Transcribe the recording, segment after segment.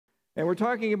And we're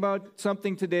talking about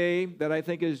something today that I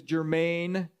think is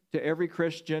germane to every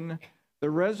Christian: the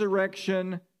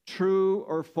resurrection, true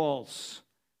or false.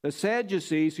 The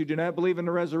Sadducees, who do not believe in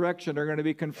the resurrection, are going to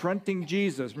be confronting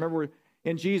Jesus. Remember, we're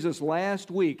in Jesus' last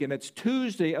week, and it's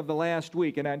Tuesday of the last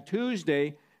week. And on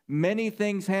Tuesday, many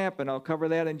things happen. I'll cover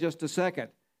that in just a second.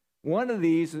 One of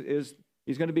these is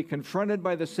he's going to be confronted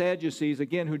by the Sadducees,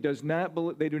 again, who do not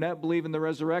believe in the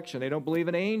resurrection. They don't believe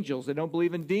in angels. They don't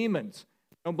believe in demons.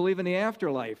 They don't believe in the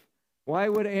afterlife. Why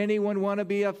would anyone want to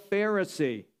be a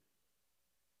Pharisee?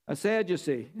 A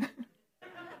Sadducee?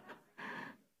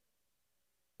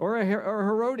 Or a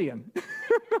Herodian?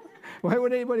 Why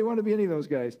would anybody want to be any of those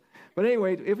guys? But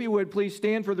anyway, if you would, please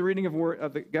stand for the reading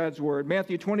of God's Word.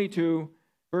 Matthew 22,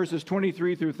 verses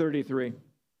 23 through 33.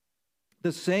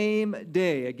 The same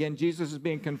day, again, Jesus is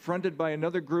being confronted by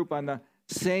another group on the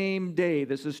same day.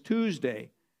 This is Tuesday.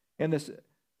 And this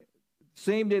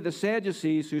same day, the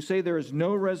Sadducees, who say there is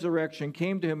no resurrection,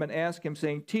 came to him and asked him,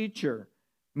 saying, Teacher,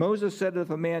 Moses said that if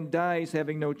a man dies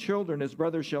having no children, his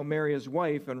brother shall marry his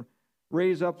wife and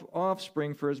raise up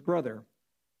offspring for his brother.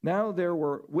 Now there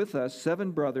were with us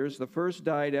 7 brothers. The first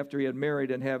died after he had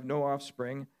married and have no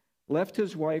offspring, left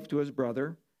his wife to his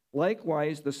brother.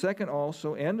 Likewise, the second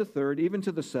also, and the third, even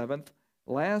to the 7th.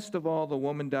 Last of all, the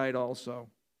woman died also.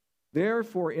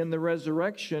 Therefore, in the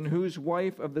resurrection, whose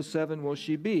wife of the 7 will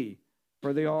she be?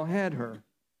 For they all had her.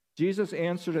 Jesus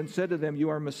answered and said to them, You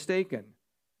are mistaken,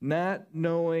 not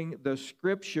knowing the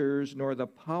Scriptures nor the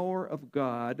power of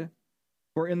God.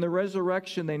 For in the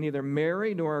resurrection they neither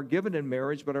marry nor are given in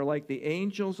marriage, but are like the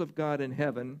angels of God in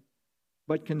heaven.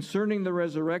 But concerning the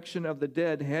resurrection of the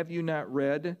dead, have you not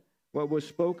read what was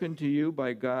spoken to you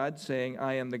by God, saying,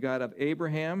 I am the God of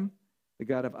Abraham, the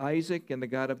God of Isaac, and the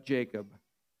God of Jacob.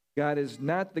 God is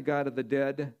not the God of the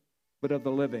dead, but of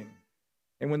the living.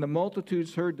 And when the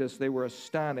multitudes heard this, they were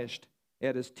astonished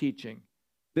at his teaching.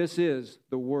 This is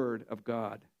the word of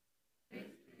God.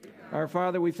 Our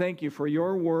Father, we thank you for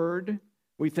your word.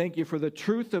 We thank you for the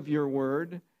truth of your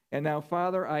word. And now,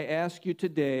 Father, I ask you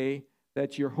today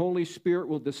that your Holy Spirit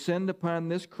will descend upon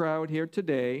this crowd here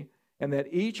today, and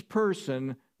that each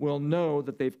person will know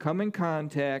that they've come in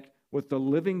contact with the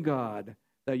living God,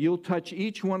 that you'll touch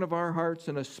each one of our hearts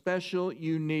in a special,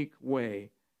 unique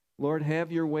way. Lord,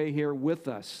 have your way here with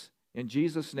us. In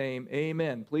Jesus' name,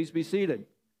 amen. Please be seated.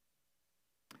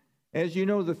 As you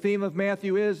know, the theme of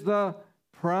Matthew is the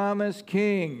promised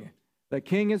King. The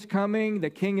King is coming. The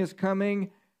King is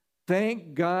coming.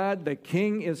 Thank God the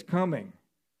King is coming.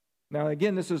 Now,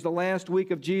 again, this is the last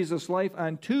week of Jesus' life.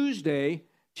 On Tuesday,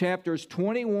 chapters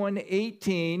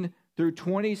 21:18 through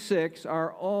 26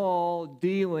 are all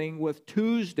dealing with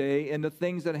Tuesday and the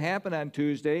things that happen on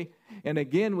Tuesday. And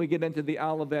again, we get into the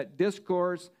Olivet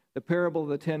Discourse, the parable of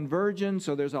the 10 virgins.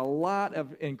 So there's a lot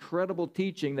of incredible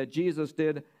teaching that Jesus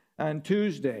did on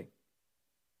Tuesday.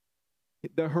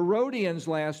 The Herodians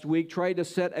last week tried to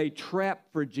set a trap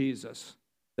for Jesus.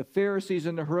 The Pharisees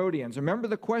and the Herodians. Remember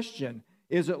the question,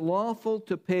 is it lawful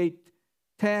to pay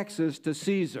taxes to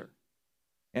Caesar?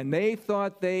 And they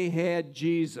thought they had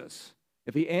Jesus.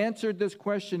 If he answered this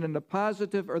question in the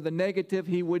positive or the negative,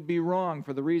 he would be wrong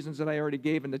for the reasons that I already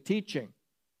gave in the teaching.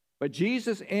 But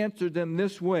Jesus answered them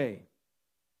this way: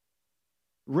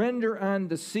 Render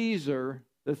unto Caesar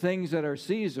the things that are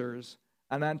Caesar's,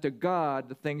 and unto God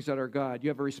the things that are God. You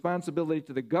have a responsibility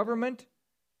to the government,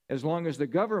 as long as the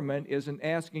government isn't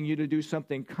asking you to do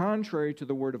something contrary to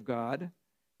the Word of God.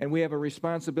 And we have a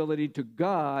responsibility to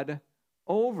God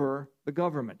over the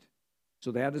government.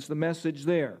 So that is the message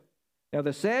there. Now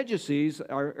the Sadducees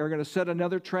are going to set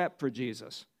another trap for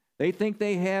Jesus. They think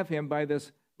they have him by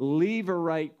this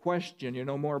Levirate question. You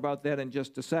know more about that in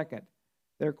just a second.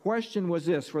 Their question was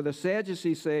this, for the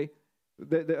Sadducees say,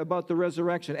 about the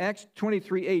resurrection. Acts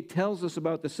 23:8 tells us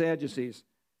about the Sadducees,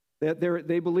 that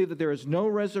they believe that there is no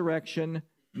resurrection,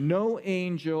 no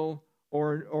angel,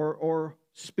 or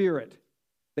spirit.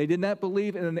 They did not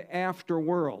believe in an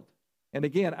afterworld. And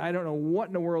again, I don't know what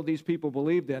in the world these people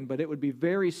believed in, but it would be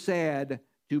very sad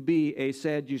to be a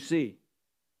Sadducee.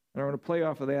 And I'm going to play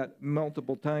off of that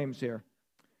multiple times here.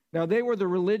 Now, they were the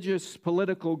religious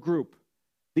political group.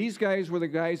 These guys were the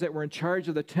guys that were in charge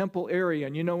of the temple area.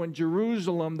 And you know, in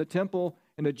Jerusalem, the temple,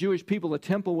 and the Jewish people, the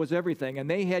temple was everything. And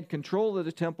they had control of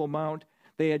the Temple Mount.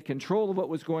 They had control of what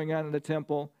was going on in the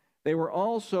temple. They were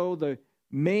also the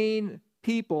main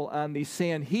people on the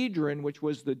Sanhedrin, which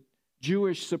was the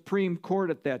Jewish Supreme Court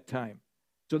at that time.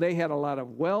 So they had a lot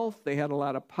of wealth, they had a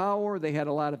lot of power, they had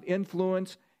a lot of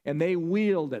influence, and they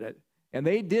wielded it. And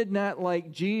they did not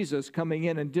like Jesus coming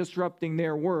in and disrupting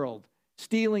their world,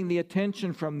 stealing the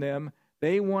attention from them.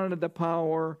 They wanted the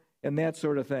power and that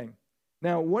sort of thing.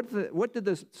 Now, what did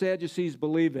the Sadducees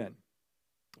believe in?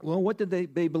 Well, what did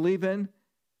they believe in?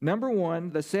 Number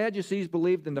one, the Sadducees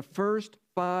believed in the first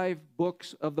 5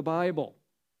 books of the Bible.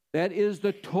 That is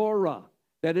the Torah.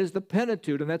 That is the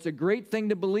Pentateuch, and that's a great thing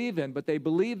to believe in, but they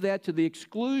believe that to the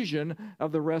exclusion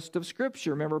of the rest of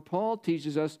Scripture. Remember, Paul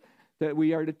teaches us that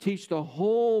we are to teach the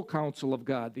whole counsel of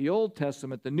God, the Old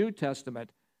Testament, the New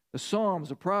Testament, the Psalms,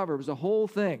 the Proverbs, the whole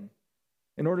thing,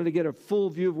 in order to get a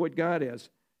full view of what God is.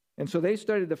 And so they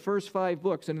studied the first 5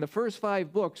 books, and in the first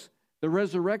 5 books, the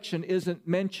resurrection isn't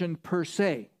mentioned per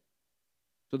se.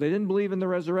 So they didn't believe in the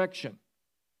resurrection.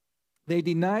 They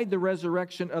denied the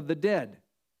resurrection of the dead.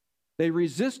 They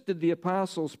resisted the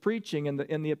apostles' preaching in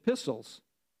the epistles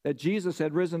that Jesus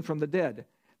had risen from the dead.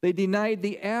 They denied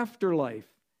the afterlife.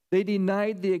 They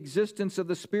denied the existence of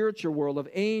the spiritual world, of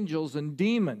angels and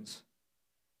demons.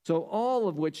 So all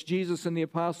of which Jesus and the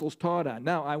apostles taught on.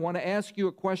 Now, I want to ask you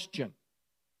a question,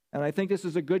 and I think this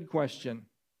is a good question.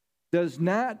 Does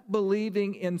not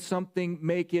believing in something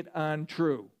make it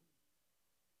untrue?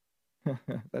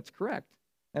 That's correct.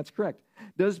 That's correct.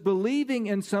 Does believing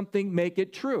in something make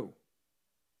it true?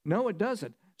 No, it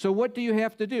doesn't. So what do you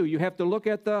have to do? You have to look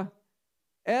at the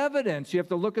evidence. You have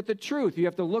to look at the truth. You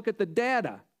have to look at the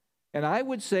data. And I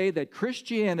would say that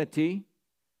Christianity,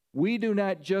 we do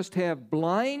not just have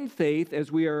blind faith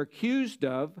as we are accused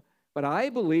of, but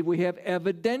I believe we have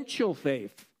evidential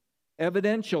faith.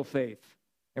 Evidential faith.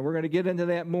 And we're going to get into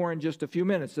that more in just a few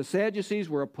minutes. The Sadducees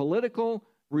were a political,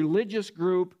 religious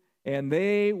group, and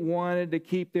they wanted to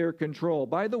keep their control.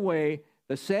 By the way,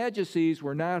 the Sadducees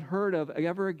were not heard of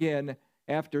ever again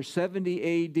after 70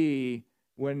 A.D.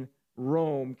 when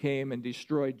Rome came and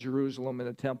destroyed Jerusalem and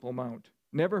the Temple Mount.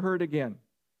 Never heard again.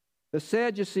 The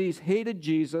Sadducees hated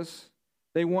Jesus.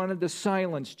 They wanted to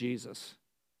silence Jesus.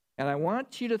 And I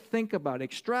want you to think about,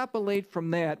 extrapolate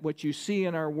from that what you see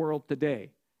in our world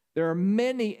today. There are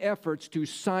many efforts to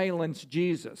silence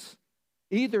Jesus,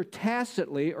 either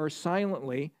tacitly or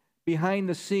silently behind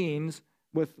the scenes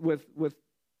with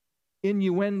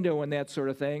innuendo and that sort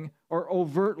of thing, or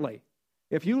overtly.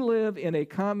 If you live in a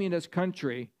communist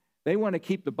country, they want to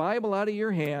keep the Bible out of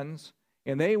your hands,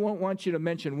 and they won't want you to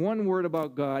mention one word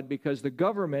about God because the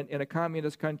government in a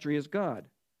communist country is God.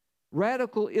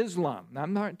 Radical Islam. Now,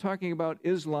 I'm not talking about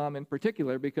Islam in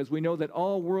particular because we know that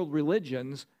all world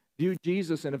religions view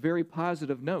Jesus in a very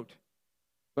positive note.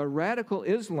 But radical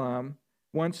Islam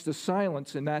wants to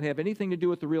silence and not have anything to do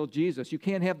with the real Jesus. You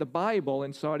can't have the Bible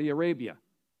in Saudi Arabia.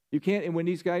 You can't. And when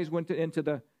these guys went into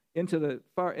the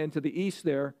east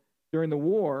there during the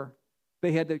war,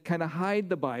 they had to kind of hide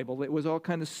the Bible. It was all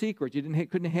kind of secret. You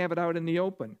couldn't have it out in the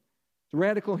open.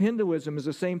 Radical Hinduism is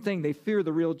the same thing. They fear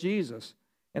the real Jesus.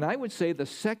 And I would say the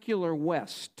secular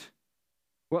West,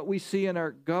 what we see in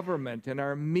our government, in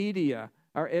our media,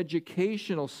 our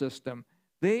educational system,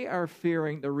 they are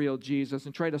fearing the real Jesus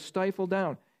and try to stifle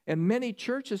down. And many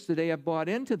churches today have bought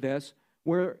into this,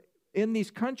 where in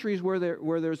these countries where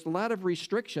there's a lot of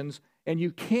restrictions and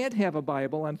you can't have a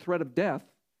Bible on threat of death,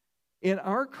 in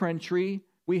our country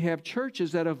we have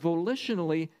churches that have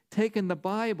volitionally taken the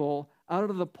Bible out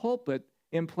of the pulpit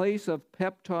in place of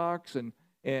pep talks and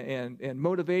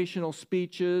motivational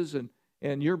speeches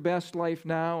and your best life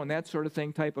now and that sort of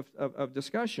thing type of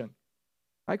discussion.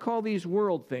 I call these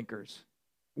world thinkers.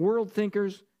 World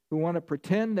thinkers who want to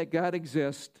pretend that God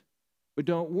exists but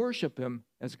don't worship Him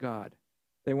as God.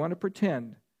 They want to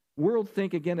pretend. World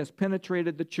think, again, has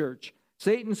penetrated the church.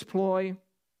 Satan's ploy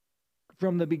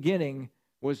from the beginning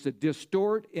was to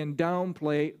distort and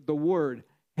downplay the Word.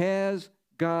 Has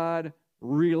God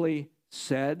really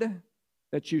said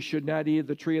that you should not eat of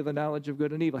the tree of the knowledge of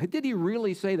good and evil? Did He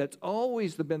really say that? It's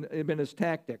always been His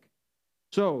tactic.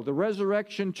 So, the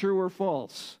resurrection, true or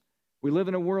false? We live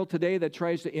in a world today that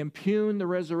tries to impugn the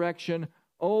resurrection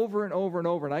over and over and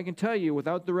over. And I can tell you,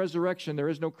 without the resurrection, there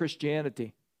is no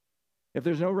Christianity. If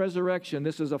there's no resurrection,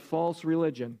 this is a false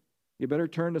religion. You better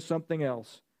turn to something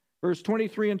else. Verse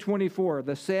 23 and 24,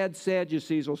 the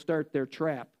Sadducees will start their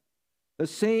trap. The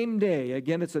same day,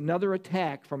 again, it's another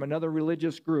attack from another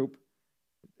religious group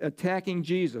attacking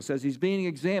Jesus as He's being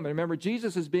examined. Remember,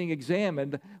 Jesus is being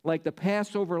examined like the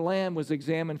Passover lamb was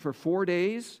examined for 4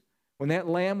 days. When that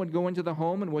lamb would go into the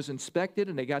home and was inspected,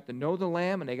 and they got to know the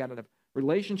lamb, and they got a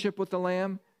relationship with the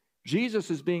lamb,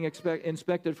 Jesus is being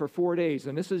inspected for 4 days,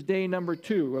 and this is day number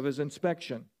 2 of His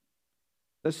inspection.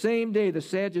 The same day, the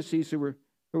Sadducees who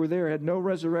were there, had no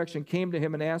resurrection, came to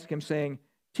Him and asked Him, saying,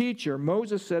 Teacher,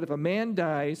 Moses said, if a man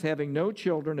dies having no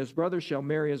children, his brother shall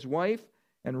marry his wife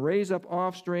and raise up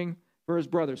offspring for his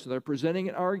brother. So they're presenting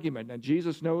an argument, and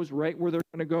Jesus knows right where they're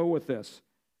going to go with this.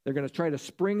 They're going to try to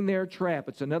spring their trap.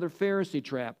 It's another Pharisee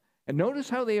trap. And notice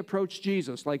how they approach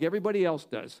Jesus, like everybody else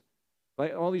does,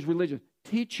 like all these religions.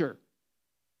 Teacher,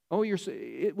 oh, you're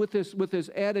with this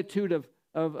attitude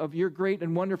of you're great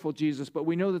and wonderful, Jesus, but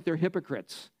we know that they're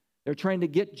hypocrites. They're trying to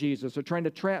get Jesus. They're trying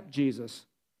to trap Jesus.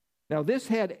 Now, this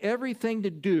had everything to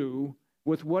do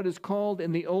with what is called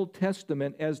in the Old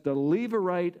Testament as the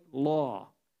Levirate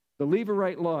law. The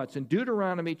Levirate law. It's in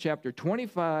Deuteronomy chapter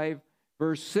 25,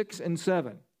 verse 6 and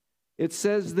 7. It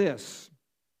says this,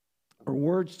 or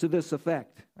words to this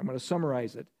effect. I'm going to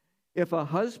summarize it. If a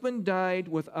husband died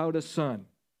without a son,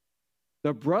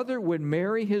 the brother would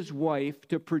marry his wife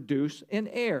to produce an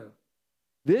heir.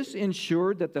 This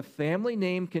ensured that the family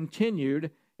name continued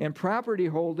and property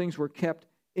holdings were kept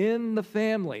in the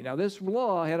family. Now, this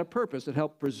law had a purpose. It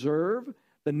helped preserve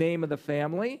the name of the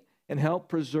family and help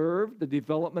preserve the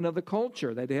development of the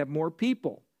culture. They'd have more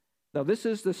people. Now, this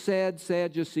is the sad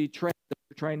Sadducee trap that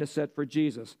they're trying to set for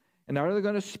Jesus. And now they're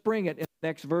going to spring it in the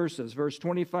next verses, verse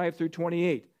 25 through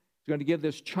 28. He's going to give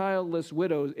this childless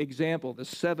widow example, the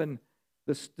seven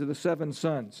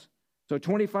sons. So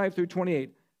 25 through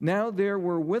 28. Now there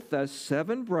were with us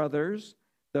 7 brothers.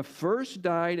 The first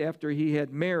died after he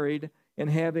had married, and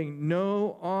having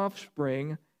no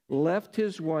offspring, left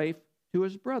his wife to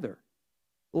his brother.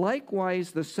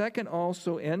 Likewise, the second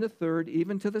also, and the third,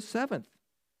 even to the 7th.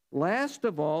 Last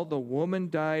of all, the woman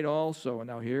died also. And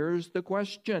now here's the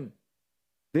question.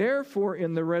 Therefore,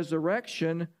 in the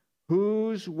resurrection,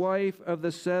 whose wife of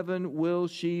the 7 will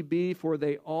she be? For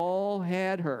they all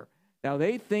had her. Now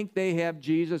they think they have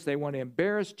Jesus. They want to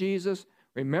embarrass Jesus.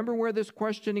 Remember where this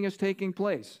questioning is taking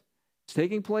place. It's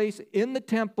taking place in the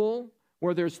temple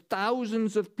where there's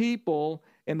thousands of people,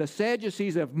 and the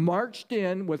Sadducees have marched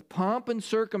in with pomp and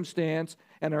circumstance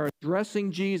and are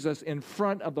addressing Jesus in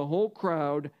front of the whole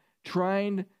crowd,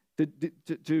 trying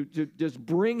to just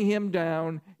bring him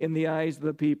down in the eyes of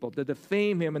the people, to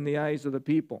defame him in the eyes of the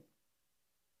people.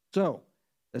 So,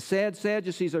 the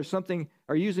Sadducees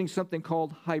are using something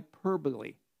called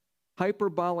hyperbole,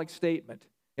 hyperbolic statement,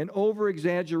 an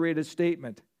over-exaggerated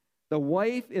statement. The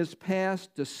wife is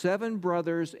passed to 7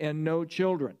 brothers and no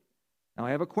children. Now,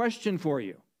 I have a question for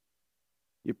you.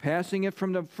 You're passing it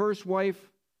from the first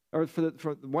wife, or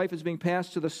the wife is being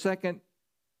passed to the second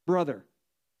brother.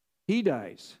 He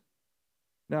dies.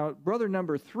 Now, brother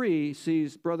number 3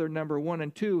 sees brother number 1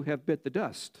 and 2 have bit the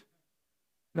dust.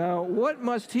 Now, what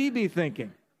must he be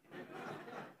thinking?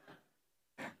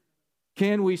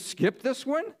 Can we skip this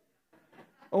one?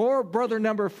 Or brother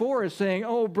number 4 is saying,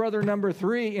 oh, brother number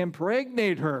 3,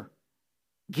 impregnate her.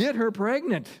 Get her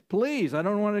pregnant, please. I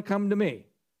don't want it to come to me.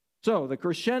 So the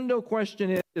crescendo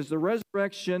question is the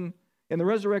resurrection. In the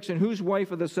resurrection, whose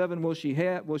wife of the 7 will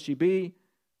she be?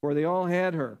 For they all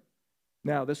had her.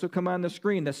 Now, this will come on the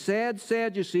screen. The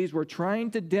Sadducees were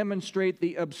trying to demonstrate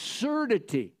the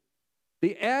absurdity,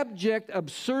 the abject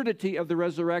absurdity of the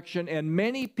resurrection, and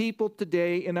many people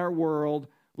today in our world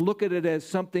look at it as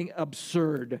something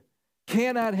absurd.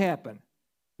 Cannot happen.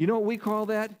 You know what we call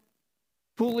that?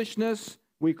 Foolishness.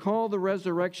 We call the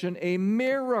resurrection a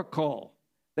miracle.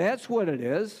 That's what it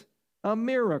is. A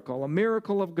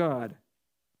miracle of God.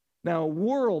 Now,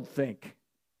 worldthink.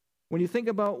 When you think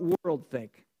about worldthink,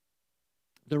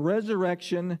 the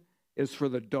resurrection is for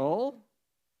the dull,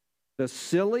 the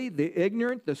silly, the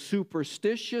ignorant, the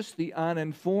superstitious, the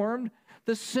uninformed,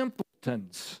 the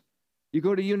simpletons. You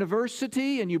go to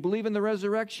university and you believe in the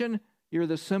resurrection, you're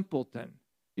the simpleton.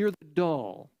 You're the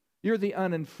dull. You're the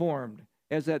uninformed,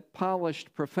 as that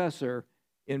polished professor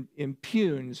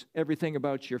impugns everything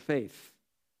about your faith.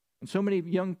 And so many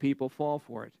young people fall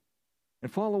for it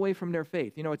and fall away from their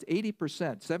faith. You know, it's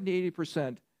 80%,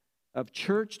 70-80% of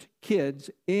churched kids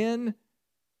in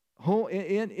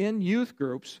youth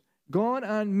groups gone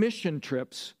on mission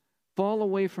trips fall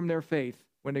away from their faith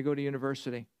when they go to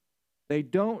university. They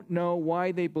don't know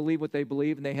why they believe what they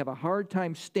believe, and they have a hard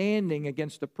time standing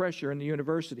against the pressure in the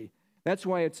university. That's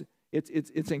why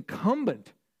it's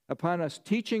incumbent upon us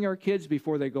teaching our kids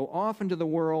before they go off into the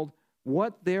world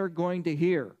what they're going to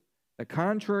hear, the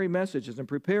contrary messages, and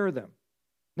prepare them.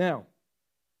 Now,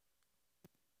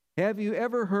 have you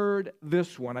ever heard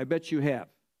this one? I bet you have.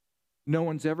 No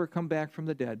one's ever come back from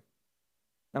the dead.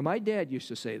 Now, my dad used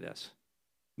to say this.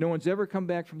 No one's ever come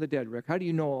back from the dead, Rick. How do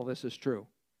you know all this is true?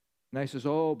 And I says,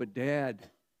 oh, but Dad,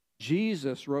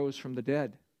 Jesus rose from the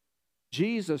dead.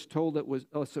 Jesus told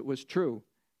us it was true.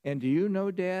 And do you know,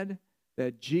 Dad,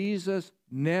 that Jesus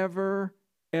never,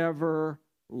 ever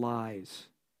lies.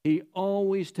 He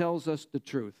always tells us the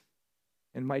truth.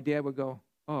 And my dad would go,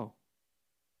 oh,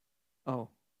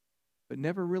 but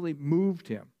never really moved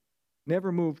him.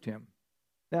 Never moved him.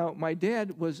 Now, my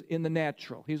dad was in the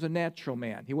natural. He was a natural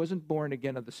man. He wasn't born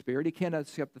again of the Spirit. He cannot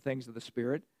accept the things of the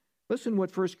Spirit. Listen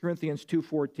what 1 Corinthians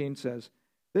 2:14 says.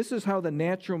 This is how the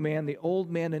natural man, the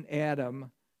old man in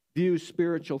Adam, views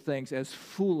spiritual things as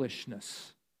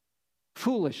foolishness.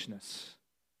 Foolishness.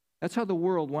 That's how the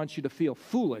world wants you to feel,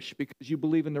 foolish, because you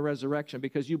believe in the resurrection,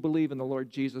 because you believe in the Lord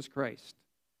Jesus Christ.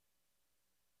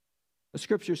 The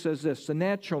Scripture says this, the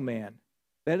natural man,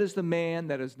 that is the man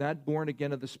that is not born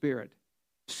again of the Spirit.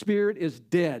 Spirit is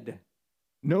dead.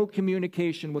 No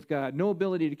communication with God, no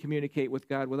ability to communicate with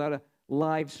God without a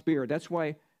live spirit. That's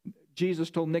why Jesus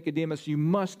told Nicodemus, you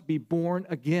must be born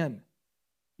again.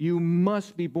 You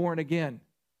must be born again.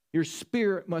 Your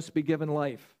spirit must be given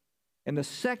life. And the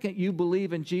second you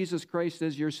believe in Jesus Christ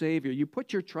as your Savior, you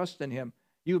put your trust in Him,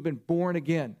 you have been born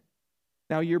again.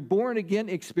 Now, your born again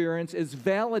experience is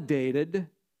validated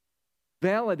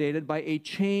by a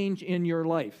change in your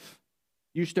life.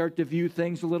 You start to view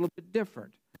things a little bit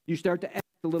different. You start to act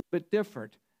a little bit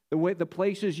different. The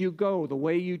places you go, the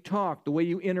way you talk, the way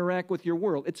you interact with your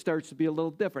world, it starts to be a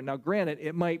little different. Now, granted,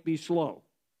 it might be slow.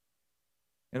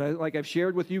 And like I've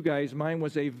shared with you guys, mine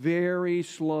was a very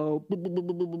slow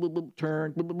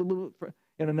turn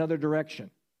in another direction.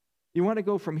 You want to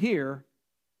go from here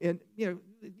in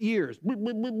years.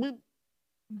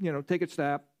 Take a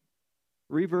stop,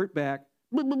 revert back,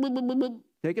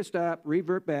 take a stop,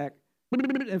 revert back,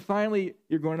 and finally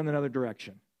you're going in another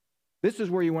direction. This is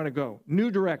where you want to go. New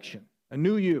direction, a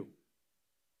new you.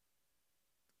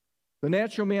 The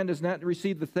natural man does not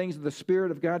receive the things of the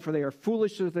Spirit of God, for they are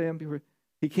foolish to him.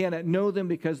 He cannot know them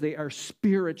because they are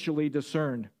spiritually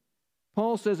discerned.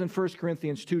 Paul says in 1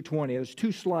 Corinthians 2:20, there's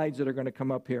two slides that are going to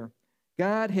come up here.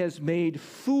 God has made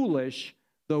foolish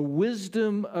the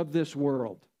wisdom of this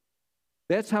world.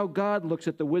 That's how God looks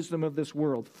at the wisdom of this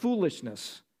world,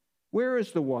 foolishness. Where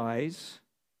is the wise?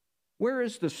 Where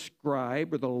is the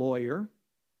scribe or the lawyer?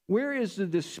 Where is the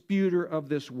disputer of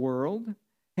this world?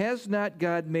 Has not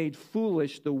God made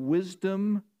foolish the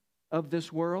wisdom of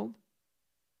this world?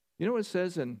 You know what it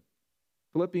says in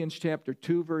Philippians chapter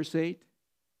 2, verse 8?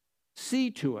 See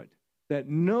to it that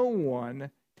no one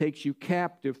takes you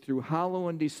captive through hollow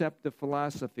and deceptive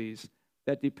philosophies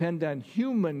that depend on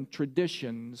human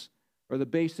traditions or the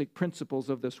basic principles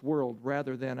of this world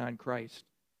rather than on Christ.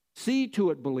 See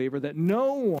to it, believer, that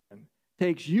no one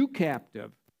takes you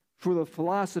captive for the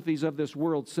philosophies of this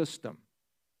world system.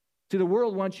 See, the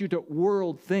world wants you to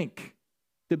world think,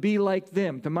 to be like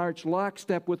them, to march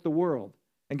lockstep with the world.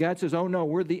 And God says, oh no,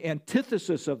 we're the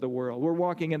antithesis of the world. We're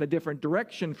walking in a different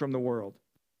direction from the world.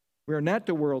 We are not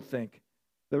to world think.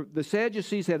 The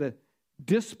Sadducees had a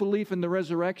disbelief in the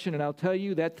resurrection, and I'll tell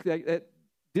you that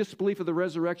disbelief of the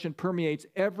resurrection permeates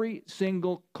every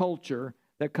single culture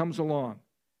that comes along.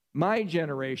 My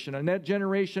generation, and that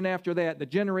generation after that, the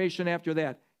generation after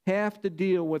that, have to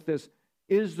deal with this.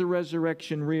 Is the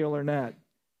resurrection real or not?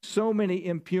 So many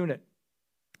impugn it.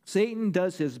 Satan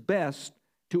does his best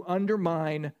to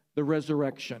undermine the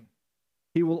resurrection.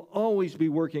 He will always be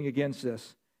working against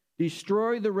this.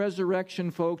 Destroy the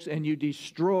resurrection, folks, and you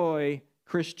destroy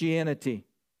Christianity.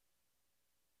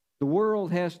 The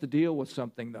world has to deal with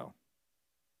something, though.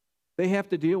 They have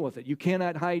to deal with it. You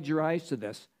cannot hide your eyes to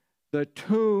this. The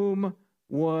tomb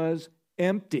was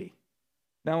empty.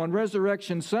 Now, on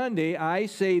Resurrection Sunday, I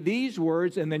say these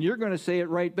words, and then you're going to say it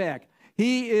right back.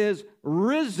 He is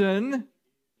risen.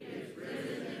 He is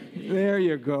risen. There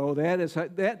you go. That's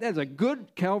a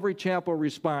good Calvary Chapel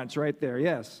response right there.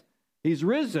 Yes. He's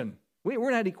risen. We're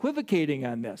not equivocating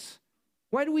on this.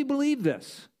 Why do we believe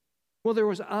this? Well, there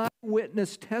was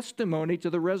eyewitness testimony to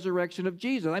the resurrection of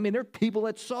Jesus. I mean, there are people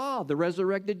that saw the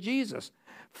resurrected Jesus.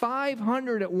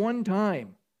 500 at one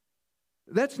time.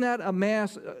 That's not a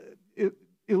mass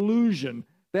illusion.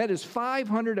 That is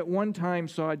 500 at one time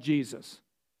saw Jesus.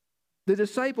 The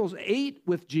disciples ate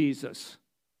with Jesus.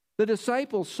 The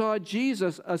disciples saw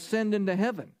Jesus ascend into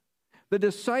heaven. The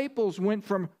disciples went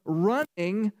from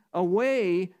running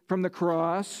away from the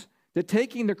cross to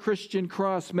taking the Christian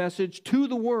cross message to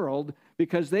the world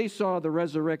because they saw the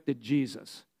resurrected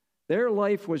Jesus. Their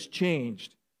life was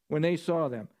changed when they saw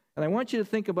them. And I want you to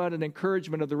think about an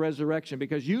encouragement of the resurrection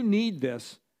because you need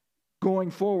this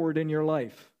going forward in your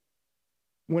life.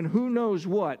 When who knows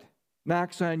what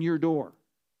knocks on your door,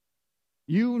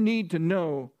 you need to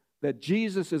know that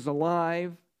Jesus is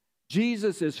alive,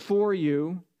 Jesus is for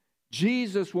you,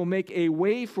 Jesus will make a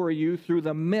way for you through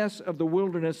the mess of the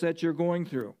wilderness that you're going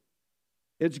through.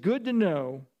 It's good to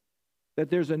know that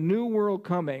there's a new world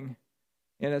coming,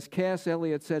 and as Cass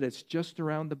Elliot said, it's just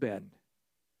around the bend.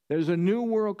 There's a new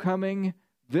world coming.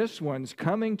 This one's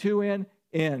coming to an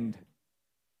end.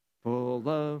 Full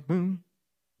of moon,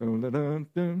 Dun, dun, dun,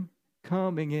 dun.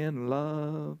 Coming in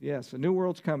love. Yes, a new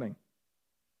world's coming.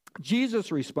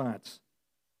 Jesus' response,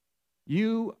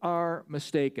 you are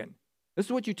mistaken. This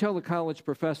is what you tell the college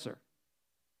professor.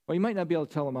 Well, you might not be able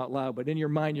to tell him out loud, but in your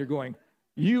mind you're going,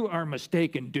 you are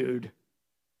mistaken, dude.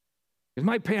 Because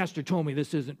my pastor told me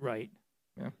this isn't right.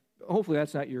 Yeah. Hopefully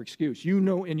that's not your excuse. You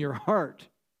know in your heart,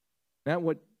 not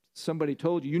what somebody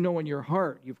told you. You know in your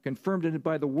heart. You've confirmed it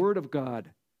by the word of God.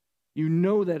 You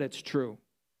know that it's true.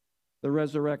 The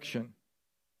resurrection.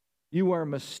 You are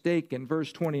mistaken.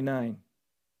 Verse 29.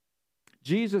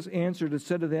 Jesus answered and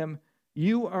said to them,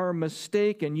 you are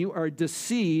mistaken. You are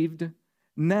deceived,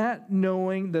 not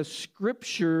knowing the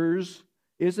Scriptures.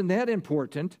 Isn't that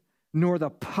important? Nor the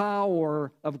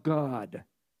power of God.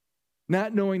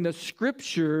 Not knowing the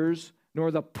Scriptures,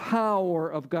 nor the power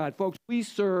of God. Folks, we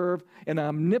serve an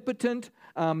omnipotent,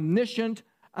 omniscient,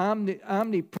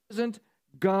 omnipresent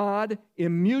God,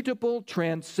 immutable,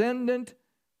 transcendent,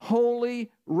 holy,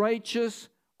 righteous,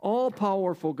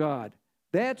 all-powerful God.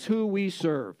 That's who we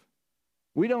serve.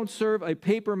 We don't serve a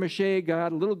papier-mâché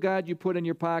God, a little God you put in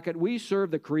your pocket. We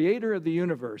serve the creator of the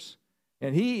universe,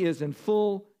 and he is in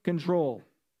full control.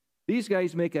 These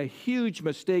guys make a huge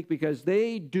mistake because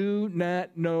they do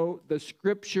not know the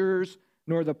Scriptures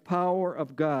nor the power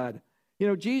of God. You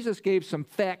know, Jesus gave some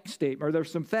fact statements, or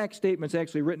there's some fact statements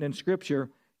actually written in Scripture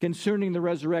concerning the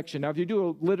resurrection. Now, if you do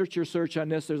a literature search on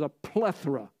this, there's a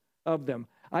plethora of them.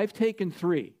 I've taken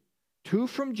 3, 2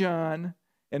 from John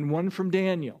and 1 from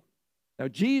Daniel. Now,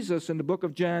 Jesus in the book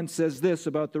of John says this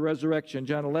about the resurrection,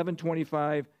 John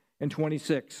 11:25 and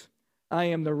 26. I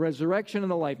am the resurrection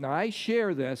and the life. Now, I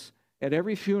share this at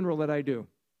every funeral that I do.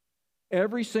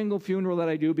 Every single funeral that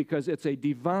I do, because it's a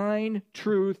divine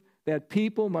truth that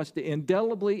people must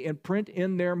indelibly imprint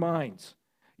in their minds.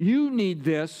 You need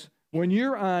this when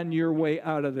you're on your way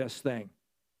out of this thing.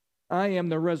 I am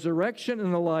the resurrection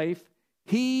and the life.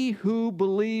 He who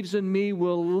believes in me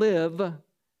will live,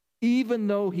 even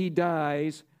though he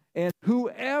dies, and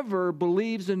whoever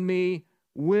believes in me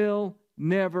will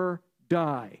never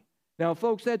die. Now,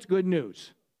 folks, that's good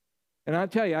news. And I'll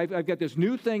tell you, I've got this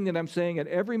new thing that I'm saying at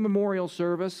every memorial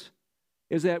service,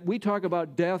 is that we talk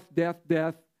about death, death,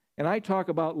 death, and I talk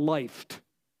about life.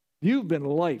 You've been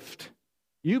lifed.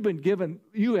 You've been given,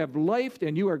 you have lifed,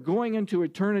 and you are going into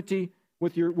eternity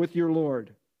with your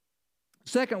Lord.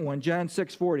 Second one, John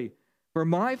 6:40. For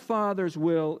my Father's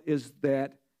will is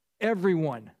that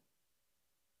everyone.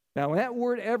 Now, that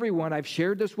word everyone, I've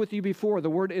shared this with you before. The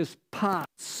word is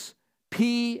pas,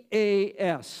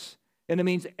 P-A-S. And it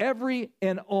means every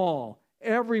and all,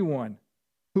 everyone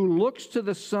who looks to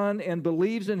the Son and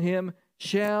believes in him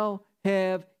shall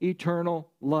have eternal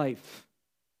life.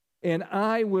 And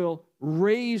I will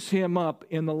raise him up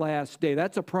in the last day.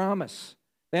 That's a promise.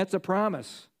 That's a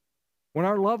promise. When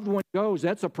our loved one goes,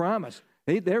 that's a promise.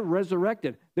 They're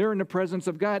resurrected. They're in the presence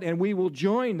of God, and we will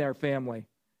join their family.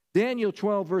 Daniel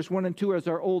 12, verse 1 and 2 is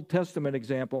our Old Testament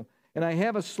example. And I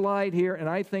have a slide here, and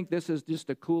I think this is just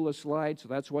the coolest slide, so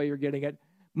that's why you're getting it.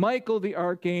 Michael the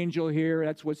archangel here,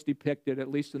 that's what's depicted,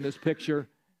 at least in this picture.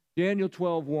 Daniel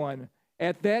 12:1.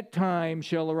 At that time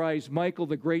shall arise Michael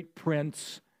the great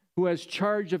prince, who has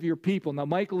charge of your people. Now,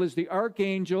 Michael is the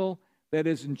archangel that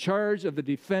is in charge of the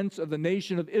defense of the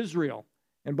nation of Israel.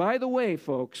 And by the way,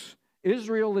 folks,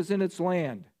 Israel is in its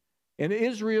land, and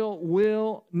Israel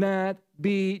will not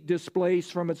be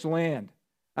displaced from its land.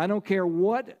 I don't care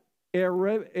what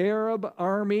Arab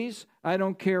armies, I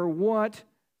don't care what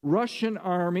Russian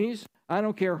armies, I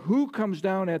don't care who comes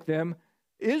down at them,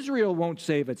 Israel won't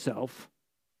save itself.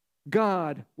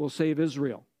 God will save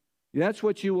Israel. That's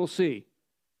what you will see.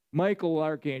 Michael,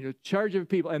 archangel, charge of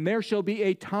people, and there shall be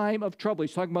a time of trouble.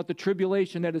 He's talking about the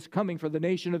tribulation that is coming for the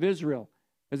nation of Israel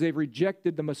as they've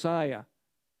rejected the Messiah,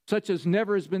 such as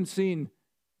never has been seen,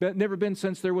 never been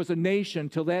since there was a nation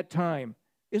till that time.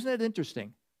 Isn't that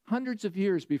interesting? Hundreds of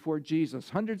years before Jesus,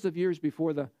 hundreds of years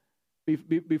before the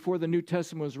New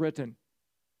Testament was written,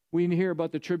 we hear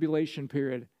about the tribulation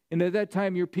period. And at that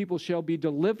time your people shall be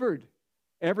delivered,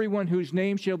 everyone whose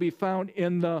name shall be found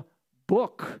in the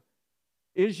book.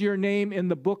 Is your name in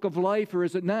the book of life, or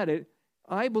is it not?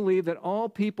 I believe that all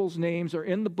people's names are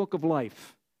in the book of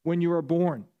life when you are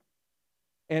born.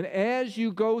 And as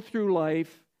you go through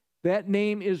life, that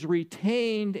name is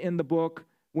retained in the book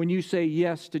when you say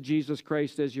yes to Jesus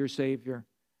Christ as your Savior.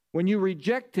 When you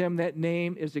reject him, that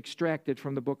name is extracted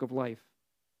from the book of life.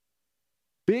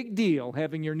 Big deal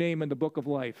having your name in the book of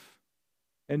life.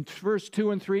 And verse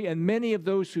 2 and 3, and many of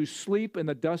those who sleep in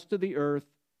the dust of the earth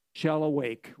shall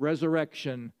awake,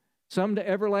 resurrection, some to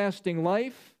everlasting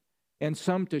life and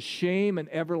some to shame and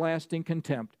everlasting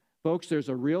contempt. Folks, there's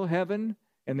a real heaven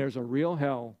and there's a real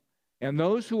hell. And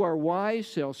those who are wise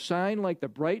shall shine like the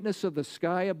brightness of the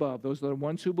sky above. Those are the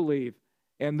ones who believe.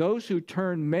 And those who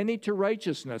turn many to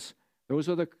righteousness, those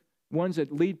are the ones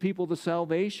that lead people to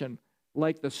salvation,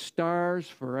 like the stars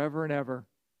forever and ever.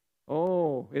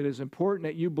 Oh, it is important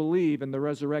that you believe in the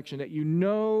resurrection, that you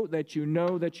know that you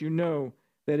know that you know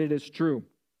that it is true.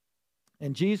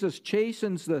 And Jesus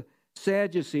chastens the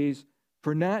Sadducees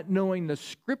for not knowing the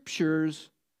Scriptures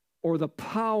or the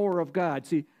power of God.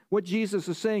 See, what Jesus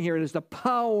is saying here, it is the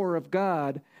power of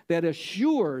God that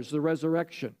assures the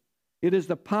resurrection. It is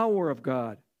the power of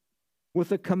God.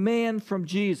 With a command from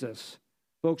Jesus,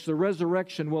 folks, the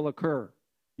resurrection will occur.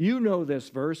 You know this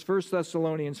verse, 1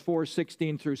 Thessalonians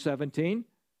 4:16 through 17.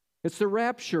 It's the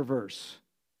rapture verse.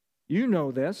 You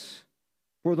know this.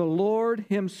 For the Lord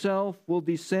himself will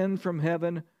descend from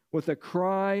heaven with a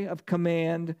cry of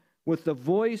command, with the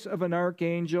voice of an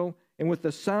archangel, and with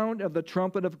the sound of the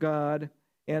trumpet of God.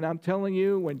 And I'm telling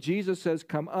you, when Jesus says,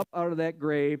 come up out of that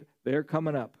grave, they're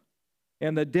coming up.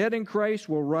 And the dead in Christ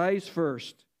will rise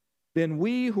first. Then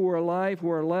we who are alive, who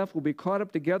are left, will be caught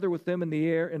up together with them in the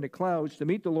air, in the clouds, to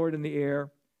meet the Lord in the air.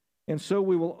 And so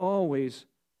we will always,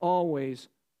 always,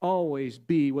 always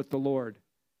be with the Lord.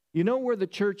 You know where the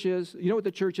church is? You know what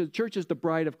the church is? The church is the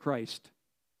bride of Christ.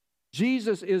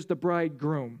 Jesus is the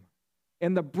bridegroom.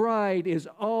 And the bride is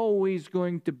always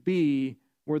going to be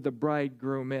where the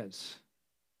bridegroom is.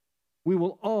 We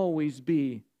will always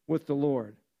be with the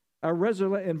Lord.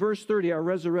 In verse 30, our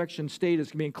resurrection state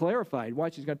is being clarified.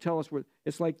 Watch, he's going to tell us where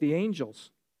it's like the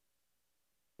angels.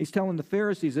 He's telling the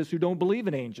Pharisees this who don't believe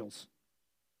in angels.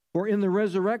 For in the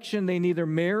resurrection they neither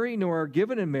marry nor are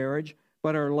given in marriage,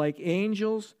 but are like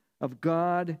angels of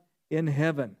God in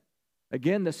heaven.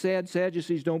 Again, the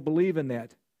Sadducees don't believe in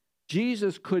that.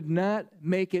 Jesus could not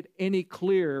make it any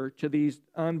clearer to these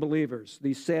unbelievers,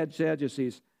 these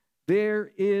Sadducees.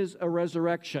 There is a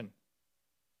resurrection.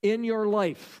 In your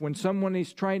life, when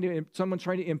someone's trying to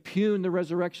impugn the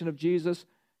resurrection of Jesus,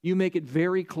 you make it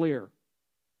very clear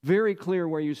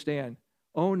where you stand.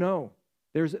 Oh no,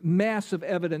 there's massive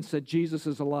evidence that Jesus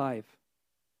is alive.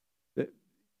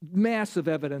 Massive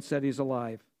evidence that he's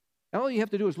alive. All you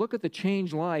have to do is look at the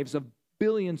changed lives of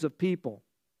billions of people.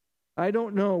 I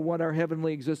don't know what our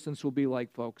heavenly existence will be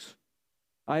like, folks.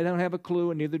 I don't have a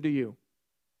clue, and neither do you.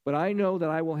 But I know that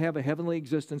I will have a heavenly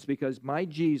existence because my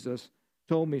Jesus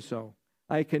told me so.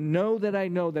 I can know that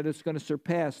it's going to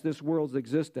surpass this world's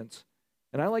existence.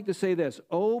 And I like to say this,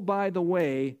 oh, by the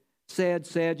way, sad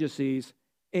Sadducees,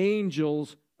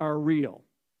 angels are real.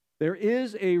 There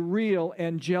is a real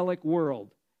angelic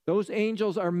world. Those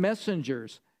angels are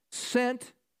messengers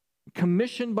sent,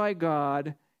 commissioned by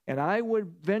God, and I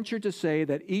would venture to say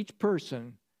that each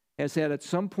person has had at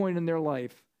some point in their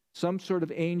life some sort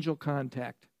of angel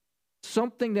contact.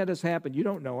 Something that has happened. You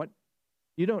don't know it.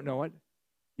 You don't know it.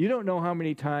 You don't know how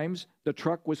many times the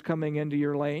truck was coming into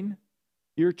your lane.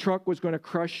 Your truck was going to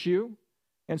crush you,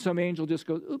 and some angel just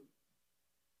goes, oop,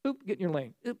 oop, get in your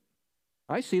lane. Oop.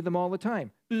 I see them all the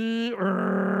time.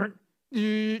 And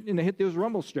they hit those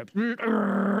rumble strips.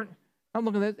 I'm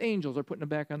looking at angels are putting them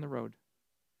back on the road.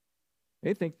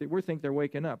 We think they're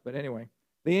waking up, but anyway,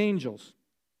 the angels.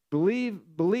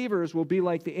 Believers will be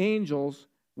like the angels.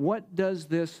 What does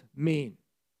this mean?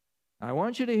 I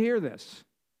want you to hear this.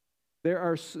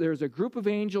 There's a group of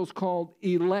angels called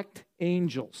elect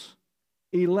angels.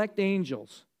 Elect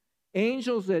angels.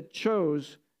 Angels that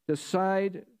chose to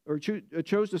side with,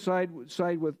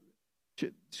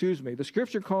 the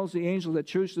scripture calls the angel that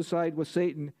chose to side with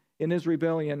Satan in his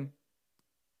rebellion.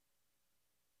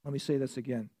 Let me say this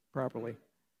again properly.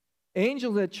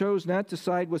 Angels that chose not to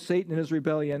side with Satan in his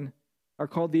rebellion are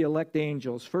called the elect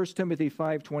angels. 1 Timothy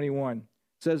 5:21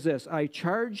 says this, I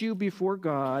charge you before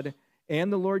God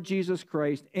and the Lord Jesus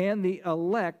Christ and the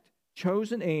elect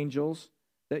chosen angels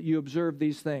that you observe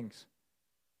these things.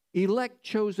 Elect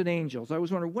chosen angels. I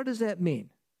was wondering, what does that mean?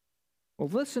 Well,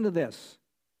 listen to this.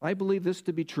 I believe this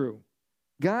to be true.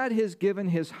 God has given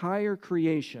his higher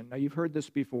creation, now you've heard this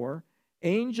before,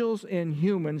 angels and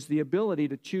humans the ability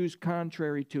to choose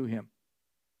contrary to him.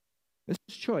 This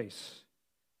is choice.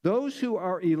 Those who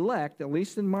are elect, at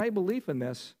least in my belief in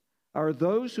this, are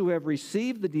those who have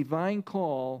received the divine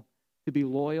call to be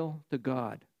loyal to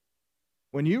God.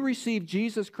 When you receive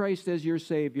Jesus Christ as your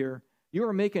Savior, you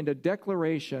are making a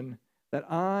declaration that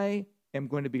I am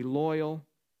going to be loyal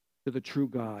to the true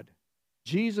God.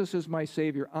 Jesus is my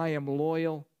Savior. I am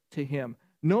loyal to him.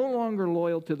 No longer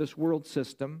loyal to this world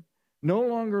system. No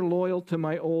longer loyal to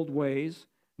my old ways.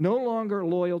 No longer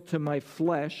loyal to my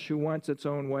flesh who wants its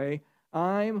own way.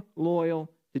 I'm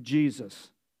loyal to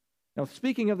Jesus. Now,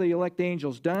 speaking of the elect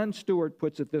angels, Don Stewart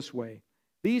puts it this way.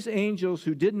 These angels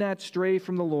who did not stray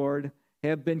from the Lord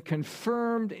have been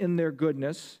confirmed in their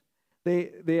goodness.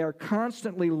 They are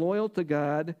constantly loyal to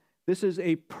God. This is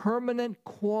a permanent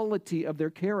quality of their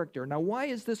character. Now, why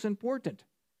is this important?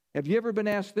 Have you ever been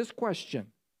asked this question?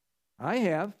 I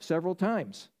have several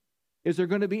times. Is there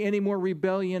going to be any more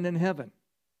rebellion in heaven?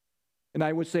 And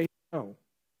I would say no.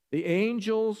 The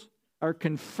angels are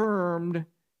confirmed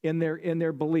in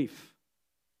their belief.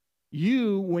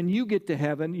 When you get to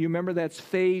heaven, you remember that's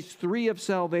phase 3 of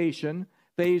salvation.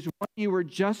 Phase 1, you were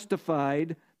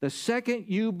justified. The second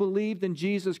you believed in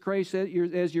Jesus Christ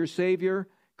as your Savior,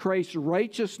 Christ's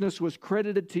righteousness was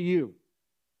credited to you.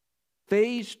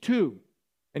 Phase 2,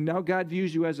 and now God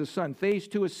views you as a son. Phase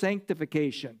 2 is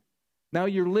sanctification. Now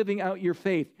you're living out your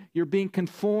faith. You're being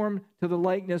conformed to the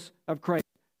likeness of Christ.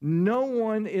 No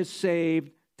one is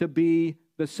saved to be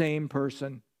the same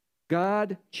person.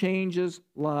 God changes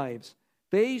lives.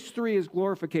 Phase 3 is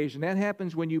glorification. That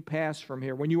happens when you pass from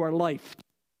here, when you are life.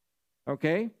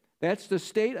 Okay? That's the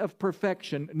state of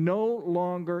perfection, no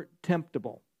longer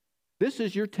temptable. This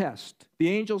is your test. The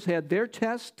angels had their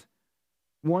test.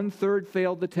 1/3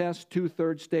 failed the test.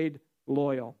 2/3 stayed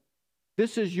loyal.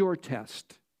 This is your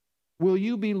test. Will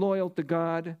you be loyal to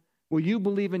God? Will you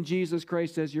believe in Jesus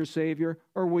Christ as your Savior,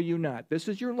 or will you not? This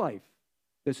is your life.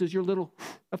 This is your little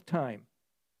of time.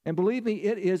 And believe me,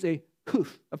 it is a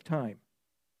hoof of time.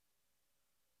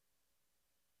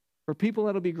 For people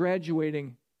that will be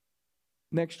graduating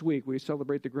next week, we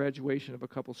celebrate the graduation of a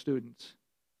couple students.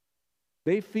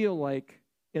 They feel like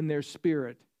in their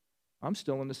spirit, I'm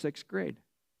still in the 6th grade.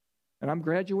 And I'm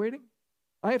graduating?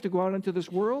 I have to go out into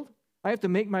this world? I have to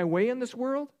make my way in this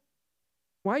world?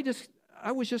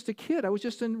 I was just a kid. I was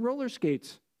just in roller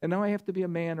skates. And now I have to be a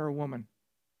man or a woman.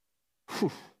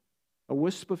 Whew, a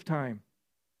wisp of time.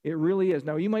 It really is.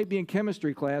 Now, you might be in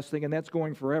chemistry class thinking that's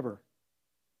going forever.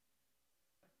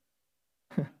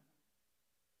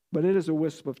 But it is a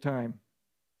wisp of time.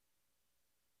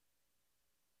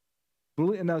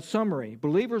 Now, summary.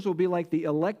 Believers will be like the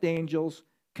elect angels,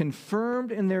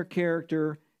 confirmed in their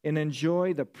character, and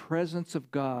enjoy the presence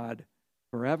of God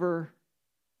forever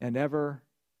and ever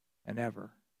and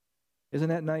ever. Isn't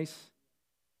that nice?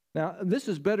 Now, this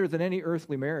is better than any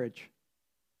earthly marriage.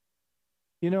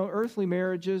 You know, earthly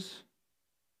marriages,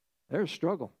 they're a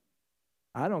struggle.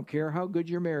 I don't care how good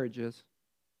your marriage is.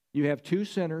 You have two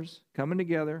sinners coming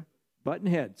together, butting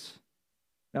heads.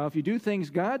 Now, if you do things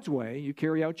God's way, you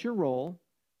carry out your role,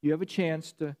 you have a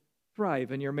chance to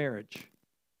thrive in your marriage.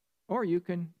 Or you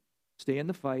can stay in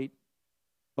the fight,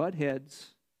 butt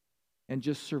heads, and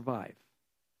just survive,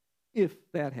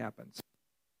 if that happens.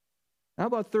 How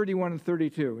about 31 and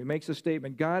 32? He makes a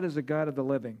statement, God is a God of the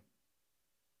living.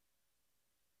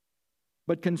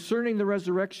 But concerning the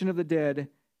resurrection of the dead,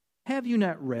 have you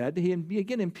not read? He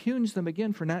again impugns them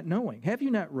again for not knowing. Have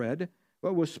you not read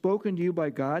what was spoken to you by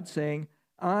God, saying,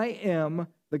 I am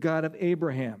the God of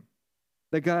Abraham,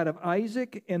 the God of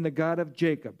Isaac, and the God of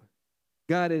Jacob.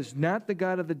 God is not the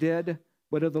God of the dead,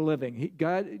 but of the living.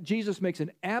 Jesus makes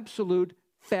an absolute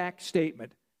fact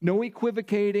statement. No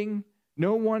equivocating,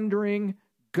 no wondering.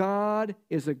 God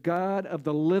is a God of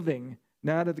the living,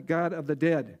 not of the God of the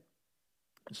dead.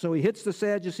 So he hits the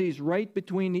Sadducees right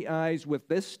between the eyes with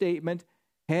this statement,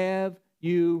 have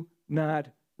you not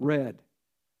read?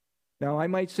 Now, I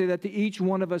might say that to each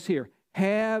one of us here.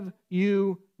 Have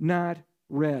you not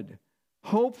read?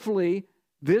 Hopefully,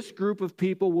 this group of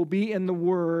people will be in the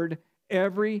Word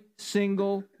every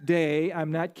single day.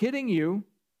 I'm not kidding you.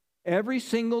 Every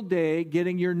single day,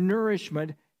 getting your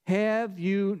nourishment. Have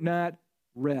you not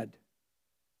read?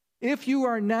 If you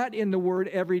are not in the Word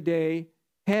every day,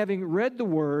 having read the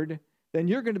Word, then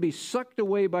you're going to be sucked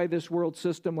away by this world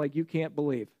system like you can't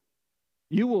believe.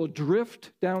 You will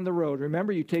drift down the road.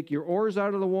 Remember, you take your oars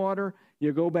out of the water,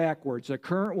 you go backwards. The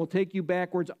current will take you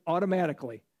backwards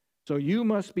automatically. So you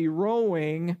must be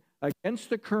rowing against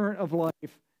the current of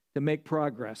life to make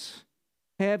progress.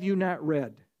 Have you not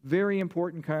read? Very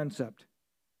important concept.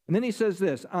 And then he says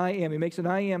this, I am. He makes an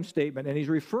I am statement, and he's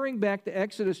referring back to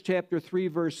Exodus chapter 3,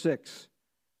 verse 6.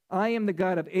 I am the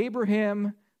God of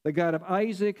Abraham, the God of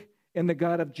Isaac, and the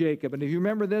God of Jacob. And if you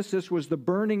remember this was the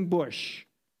burning bush.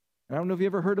 I don't know if you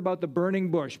ever heard about the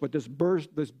burning bush, but this bush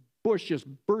just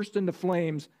burst into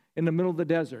flames in the middle of the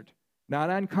desert. Not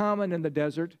uncommon in the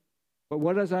desert, but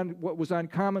what was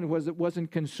uncommon was it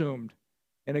wasn't consumed.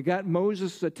 And it got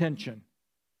Moses' attention.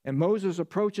 And Moses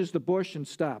approaches the bush and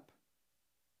stop.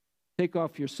 Take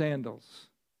off your sandals.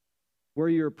 Where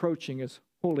you're approaching is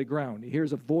holy ground. He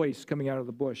hears a voice coming out of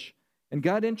the bush. And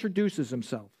God introduces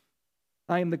himself.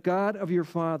 I am the God of your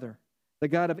father, the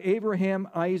God of Abraham,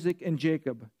 Isaac, and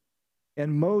Jacob.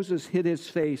 And Moses hid his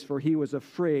face, for he was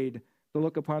afraid to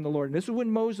look upon the Lord. And this is when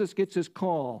Moses gets his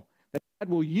call, that God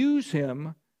will use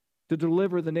him to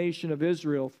deliver the nation of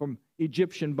Israel from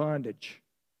Egyptian bondage.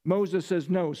 Moses says,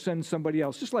 no, send somebody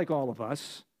else, just like all of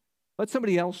us. Let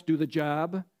somebody else do the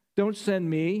job. Don't send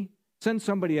me. Send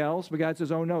somebody else. But God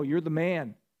says, oh, no, you're the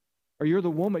man, or you're the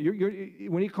woman.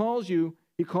 When he calls you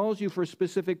for a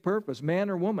specific purpose, man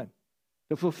or woman,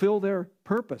 to fulfill their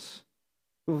purpose.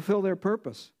 To fulfill their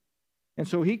purpose. And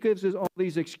so he gives us all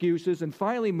these excuses, and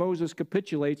finally Moses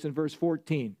capitulates in verse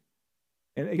 14.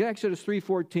 And in Exodus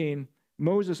 3:14,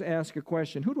 Moses asks a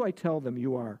question, who do I tell them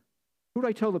you are? Who do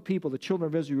I tell the people, the children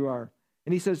of Israel, you are?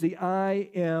 And he says, the I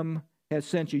am has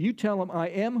sent you. You tell them, I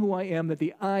am who I am, that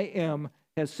the I am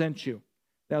has sent you.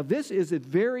 Now this is a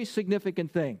very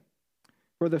significant thing.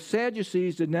 For the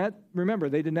Sadducees did not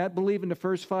believe in the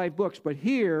first 5 books, but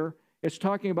here it's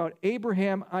talking about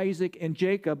Abraham, Isaac, and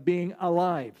Jacob being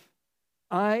alive.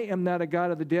 I am not a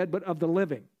God of the dead, but of the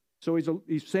living. So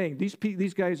he's saying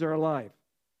these guys are alive.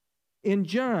 In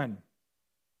John,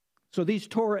 so these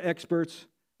Torah experts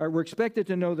were expected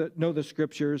to know the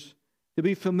scriptures, to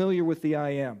be familiar with the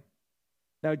I am.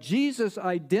 Now Jesus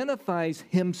identifies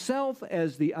himself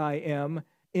as the I am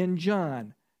in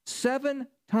John 7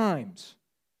 times.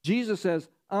 Jesus says,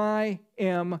 I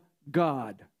am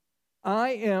God.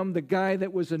 I am the guy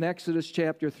that was in Exodus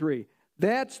chapter 3.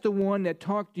 That's the one that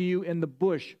talked to you in the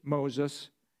bush, Moses.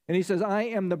 And he says, I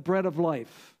am the bread of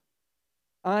life.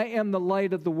 I am the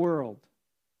light of the world.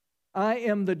 I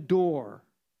am the door.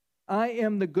 I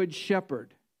am the good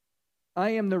shepherd.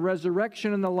 I am the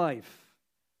resurrection and the life.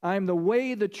 I am the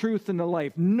way, the truth, and the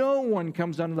life. No one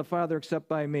comes unto the Father except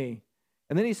by me.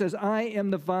 And then he says, I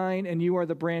am the vine and you are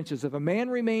the branches. If a man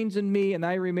remains in me and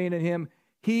I remain in him,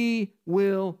 he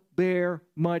will bear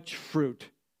much fruit.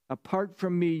 Apart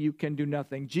from me, you can do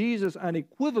nothing. Jesus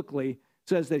unequivocally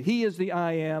says that he is the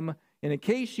I am. And in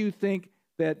case you think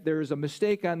that there is a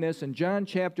mistake on this, in John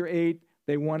chapter 8,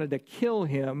 they wanted to kill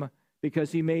him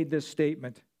because he made this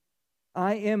statement.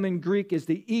 I am in Greek is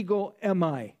the ego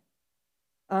eimi.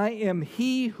 I am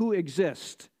he who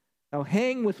exists. Now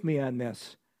hang with me on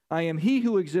this. I am he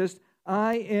who exists.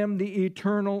 I am the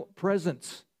eternal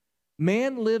presence.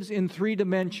 Man lives in 3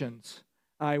 dimensions.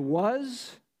 I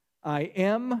was, I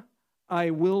am, I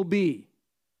will be.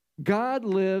 God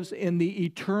lives in the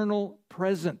eternal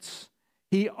presence.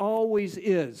 He always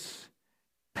is.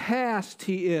 Past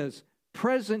he is.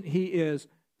 Present he is.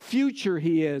 Future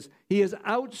he is. He is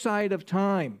outside of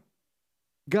time.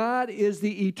 God is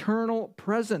the eternal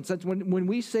presence. That's when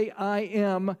we say I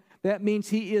am, that means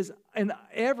he is in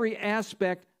every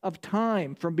aspect of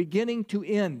time, from beginning to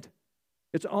end.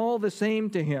 It's all the same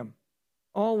to him,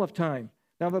 all of time.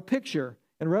 Now, I have a picture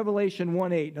in Revelation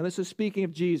 1:8. Now, this is speaking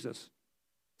of Jesus.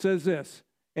 It says this,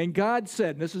 and God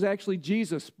said, and this is actually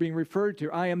Jesus being referred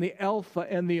to, I am the Alpha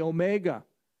and the Omega.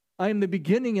 I am the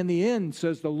beginning and the end,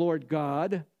 says the Lord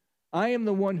God. I am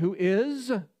the one who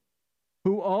is,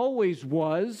 who always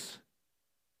was,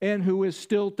 and who is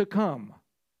still to come.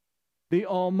 The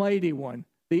Almighty One,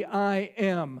 the I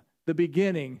am, the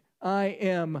beginning. I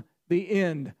am the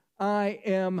end. I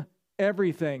am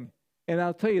everything. And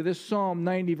I'll tell you, this Psalm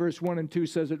 90, verse 1 and 2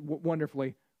 says it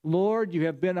wonderfully. Lord, you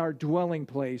have been our dwelling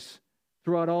place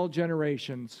throughout all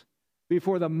generations.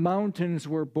 Before the mountains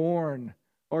were born,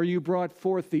 or you brought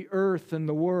forth the earth and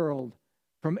the world,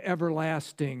 from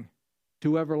everlasting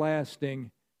to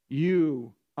everlasting,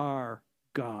 you are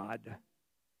God.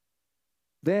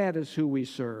 That is who we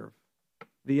serve,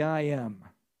 the I am.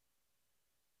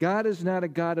 God is not a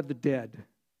God of the dead,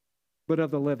 but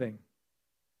of the living.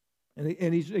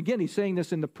 And he's saying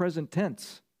this in the present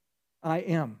tense. I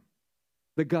am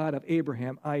the God of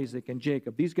Abraham, Isaac, and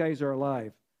Jacob. These guys are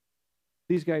alive.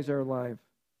 These guys are alive.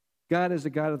 God is the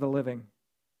God of the living.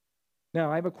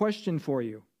 Now, I have a question for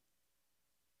you.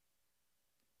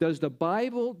 Does the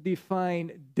Bible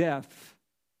define death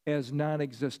as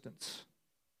non-existence?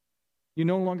 You're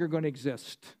no longer going to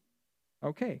exist.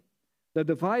 Okay.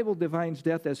 The Bible defines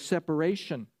death as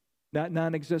separation, not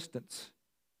non-existence.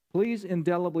 Please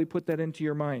indelibly put that into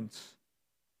your minds.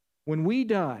 When we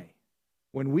die,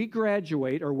 when we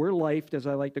graduate, or we're lifed, as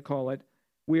I like to call it,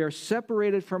 we are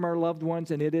separated from our loved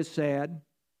ones, and it is sad,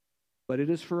 but it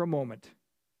is for a moment.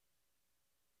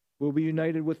 We'll be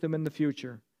united with them in the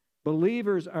future.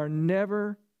 Believers are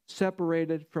never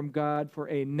separated from God for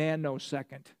a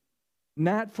nanosecond.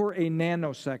 Not for a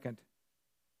nanosecond.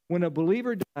 When a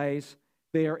believer dies,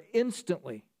 they are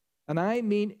instantly, and I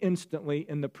mean instantly,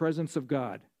 in the presence of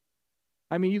God.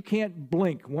 I mean, you can't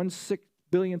blink 1/6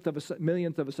 millionth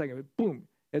of a second. Boom.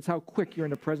 It's how quick you're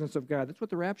in the presence of God. That's what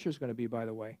the rapture is going to be, by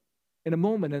the way. In a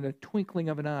moment, in a twinkling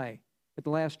of an eye, at the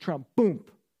last trump, boom,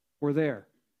 we're there.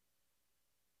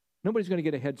 Nobody's going to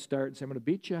get a head start and say, I'm going to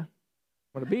beat you. I'm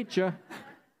going to beat you.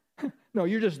 No,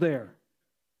 you're just there.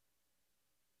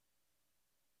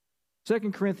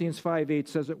 2 Corinthians 5:8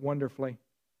 says it wonderfully.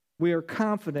 We are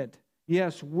confident,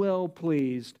 yes, well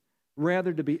pleased,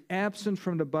 rather to be absent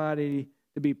from the body,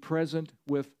 to be present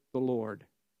with the Lord.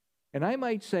 And I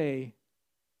might say,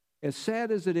 as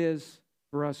sad as it is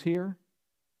for us here,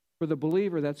 for the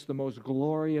believer, that's the most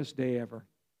glorious day ever.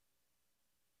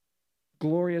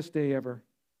 Glorious day ever.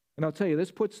 And I'll tell you,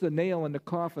 this puts the nail in the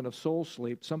coffin of soul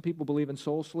sleep. Some people believe in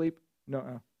soul sleep.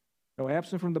 No,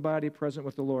 absent from the body, present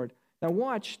with the Lord. Now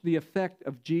watch the effect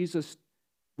of Jesus'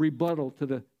 rebuttal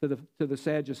to the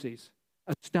Sadducees.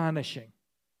 Astonishing.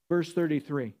 Verse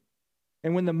 33.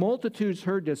 And when the multitudes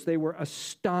heard this, they were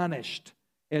astonished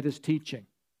at his teaching.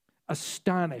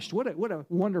 Astonished. What a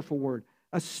wonderful word.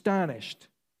 Astonished.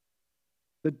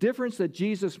 The difference that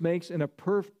Jesus makes in a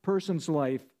person's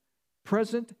life,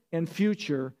 present and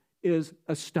future, is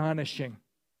astonishing.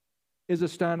 Is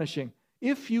astonishing.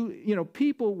 If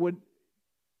people would,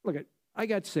 I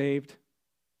got saved.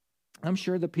 I'm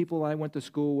sure the people I went to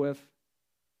school with,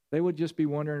 they would just be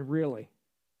wondering, really?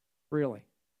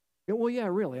 Well, yeah,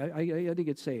 really. I did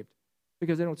get saved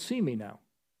because they don't see me now.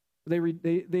 They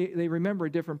remember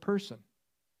a different person.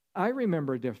 I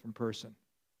remember a different person.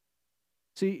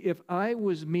 See, if I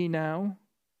was me now,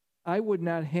 I would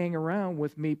not hang around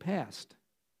with me past.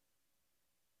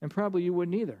 And probably you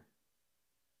wouldn't either.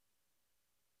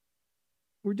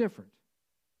 We're different.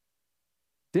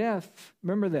 Death,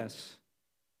 remember this,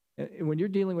 when you're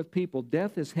dealing with people,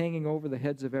 death is hanging over the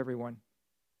heads of everyone.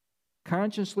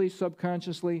 Consciously,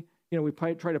 subconsciously, we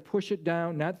try to push it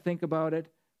down, not think about it,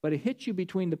 but it hits you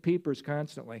between the peepers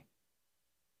constantly.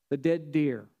 The dead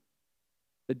deer,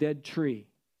 the dead tree,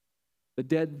 the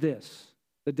dead this,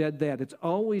 the dead that. It's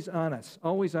always on us,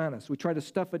 always on us. We try to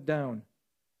stuff it down.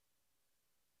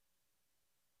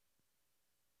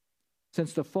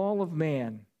 Since the fall of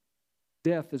man,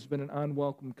 death has been an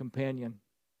unwelcome companion.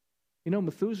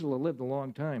 Methuselah lived a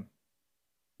long time.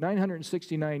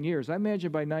 969 years. I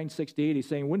imagine by 968 he's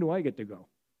saying, when do I get to go?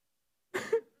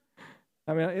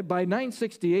 By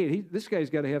 968, this guy's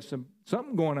got to have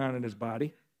something going on in his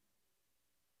body.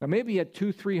 Now, maybe at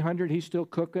 200-300, he's still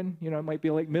cooking. It might be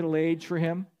like middle age for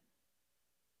him.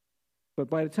 But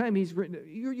by the time he's written,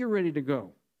 you're ready to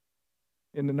go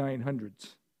in the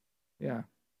 900s. Yeah.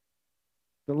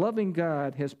 The loving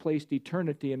God has placed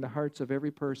eternity in the hearts of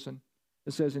every person.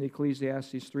 It says in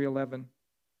Ecclesiastes 3:11,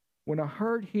 when a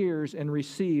heart hears and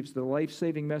receives the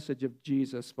life-saving message of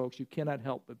Jesus, folks, you cannot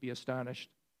help but be astonished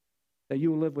that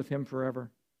you will live with him forever.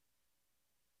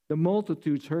 The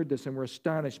multitudes heard this and were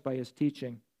astonished by his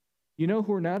teaching. You know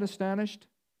who are not astonished?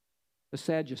 The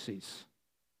Sadducees.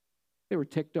 They were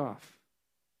ticked off.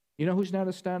 You know who's not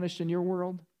astonished in your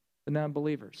world? The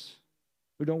non-believers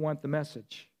who don't want the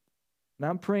message. And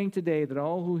I'm praying today that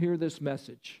all who hear this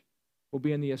message will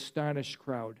be in the astonished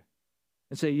crowd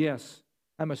and say, yes,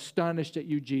 I'm astonished at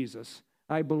you, Jesus.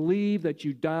 I believe that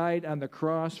you died on the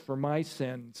cross for my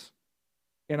sins,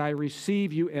 and I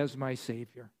receive you as my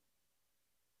Savior.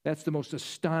 That's the most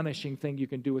astonishing thing you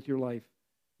can do with your life.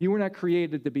 You were not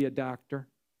created to be a doctor.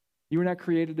 You were not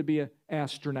created to be an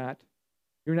astronaut.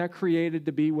 You're not created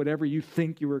to be whatever you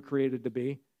think you were created to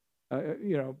be.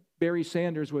 Barry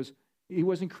Sanders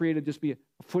wasn't created just to be a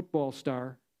football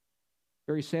star.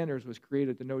 Barry Sanders was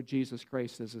created to know Jesus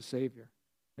Christ as a Savior.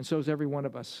 And so is every one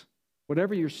of us.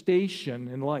 Whatever your station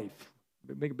in life,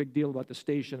 make a big deal about the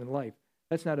station in life.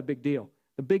 That's not a big deal.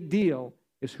 The big deal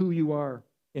is who you are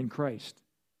in Christ.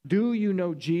 Do you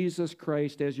know Jesus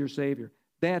Christ as your Savior?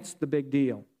 That's the big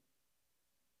deal.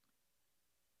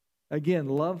 Again,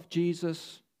 love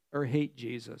Jesus or hate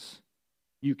Jesus.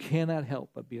 You cannot help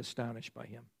but be astonished by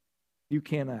him. You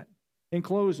cannot. In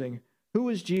closing, who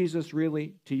is Jesus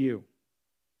really to you?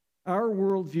 Our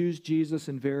world views Jesus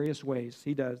in various ways.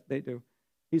 They do.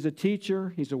 He's a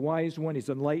teacher, he's a wise one, he's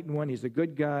an enlightened one, he's a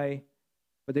good guy,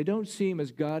 but they don't see him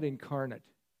as God incarnate,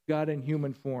 God in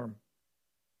human form.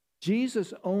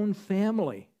 Jesus' own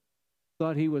family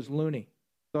thought he was loony,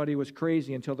 thought he was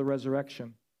crazy until the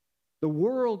resurrection. The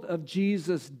world of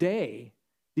Jesus' day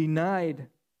denied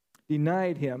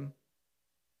him,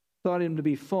 thought him to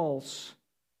be false,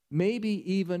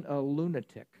 maybe even a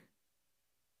lunatic.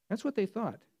 That's what they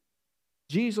thought.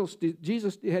 Jesus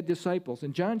had disciples.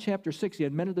 In John chapter 6, he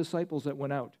had many disciples that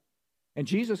went out. And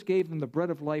Jesus gave them the bread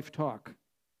of life talk.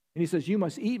 And he says, you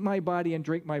must eat my body and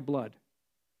drink my blood.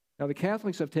 Now, the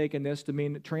Catholics have taken this to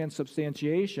mean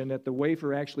transubstantiation, that the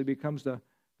wafer actually becomes the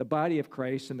body of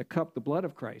Christ and the cup the blood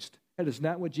of Christ. That is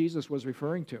not what Jesus was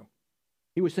referring to.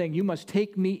 He was saying, you must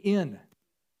take me in.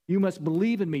 You must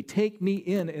believe in me. Take me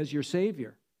in as your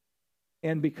Savior.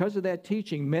 And because of that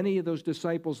teaching, many of those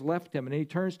disciples left him. And he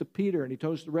turns to Peter and he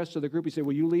tells the rest of the group, he said,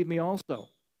 will you leave me also?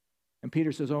 And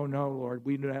Peter says, oh no, Lord,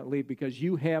 we do not leave because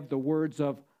you have the words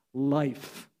of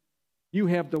life. You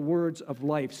have the words of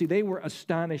life. See, they were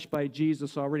astonished by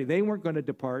Jesus already. They weren't going to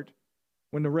depart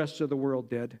when the rest of the world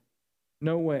did.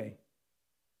 No way.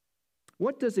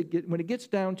 What does it get when it gets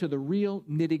down to the real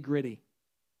nitty-gritty?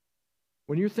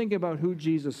 When you're thinking about who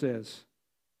Jesus is,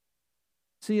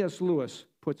 C.S. Lewis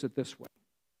puts it this way.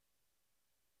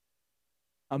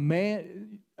 A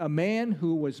man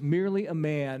who was merely a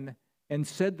man and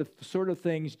said the sort of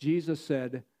things Jesus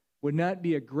said would not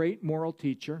be a great moral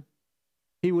teacher.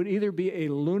 He would either be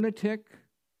a lunatic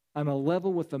on a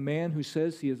level with the man who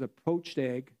says he is a poached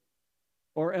egg,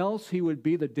 or else he would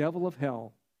be the devil of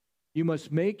hell. You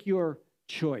must make your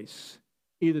choice.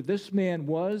 Either this man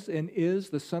was and is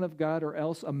the Son of God, or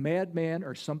else a madman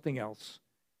or something else.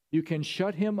 You can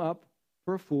shut him up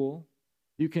for a fool.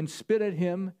 You can spit at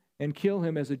him and kill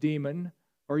him as a demon,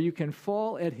 or you can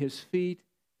fall at his feet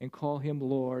and call him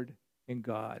Lord and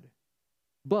God.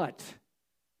 But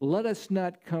let us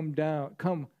not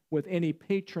come with any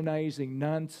patronizing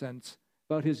nonsense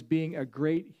about his being a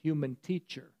great human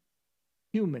teacher.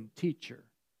 Human teacher.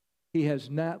 He has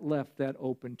not left that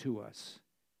open to us.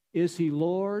 Is he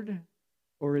Lord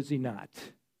or is he not?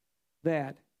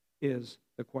 That is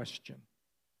the question.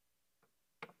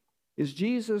 Is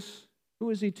Jesus, who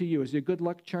is he to you? Is he a good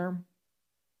luck charm?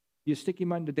 You stick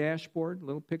him on the dashboard, a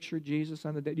little picture of Jesus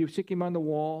on the you stick him on the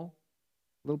wall,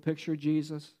 a little picture of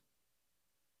Jesus?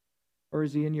 Or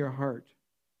is he in your heart?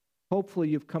 Hopefully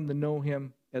you've come to know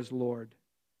him as Lord,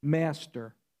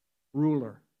 Master,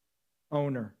 Ruler,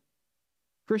 Owner.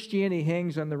 Christianity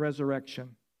hangs on the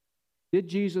resurrection. Did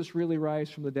Jesus really rise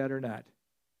from the dead or not?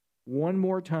 One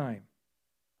more time.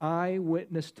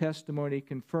 Eyewitness testimony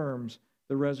confirms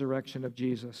the resurrection of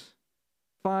Jesus.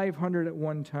 500 at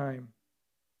one time.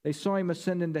 They saw him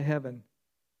ascend into heaven.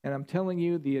 And I'm telling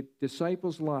you, the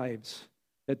disciples' lives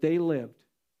that they lived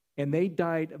and they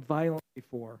died violently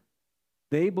for,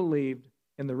 they believed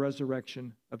in the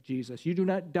resurrection of Jesus. You do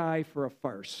not die for a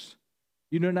farce.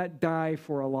 You do not die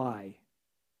for a lie.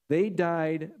 They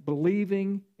died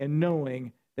believing and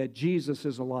knowing that Jesus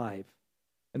is alive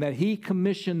and that he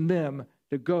commissioned them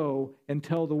to go and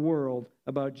tell the world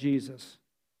about Jesus.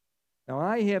 Now,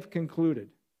 I have concluded,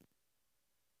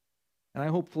 and I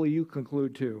hopefully you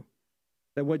conclude too,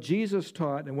 that what Jesus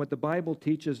taught and what the Bible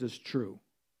teaches is true.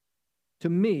 To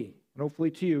me, and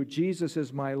hopefully to you, Jesus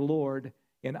is my Lord,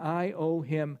 and I owe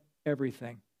him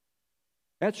everything.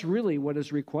 That's really what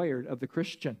is required of the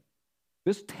Christian.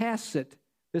 This tacit,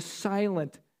 this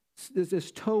silent,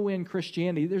 this toe-in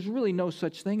Christianity, there's really no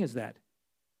such thing as that.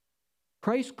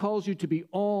 Christ calls you to be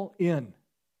all in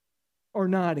or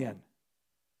not in.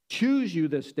 Choose you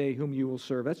this day whom you will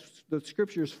serve. The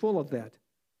Scripture is full of that.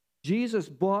 Jesus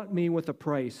bought me with a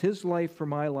price, his life for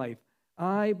my life.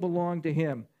 I belong to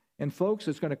him. And folks,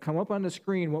 it's going to come up on the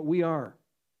screen what we are.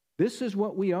 This is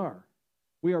what we are.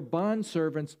 We are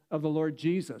bondservants of the Lord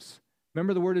Jesus.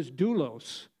 Remember, the word is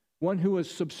doulos, one who is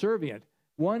subservient,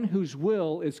 one whose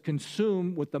will is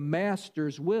consumed with the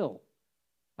master's will.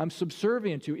 I'm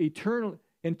subservient to,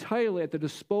 entirely at the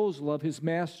disposal of his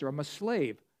master. I'm a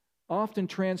slave, often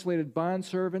translated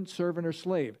bondservant, servant, or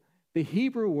slave. The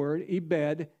Hebrew word,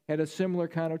 ibed, had a similar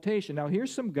connotation. Now,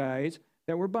 here's some guys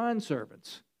that were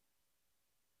bondservants.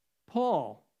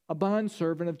 Paul, a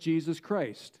bondservant of Jesus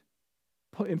Christ.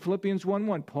 In Philippians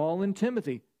 1:1, Paul and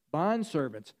Timothy,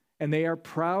 bondservants, and they are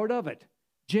proud of it.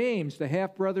 James, the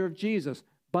half-brother of Jesus,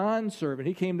 bondservant.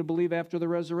 He came to believe after the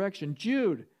resurrection.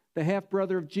 Jude, the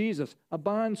half-brother of Jesus, a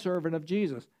bondservant of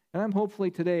Jesus. And I'm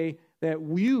hopefully today that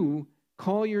you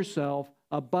call yourself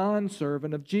a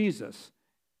bondservant of Jesus.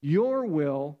 Your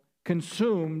will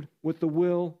consumed with the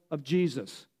will of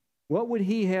Jesus. What would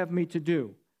he have me to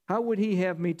do? How would he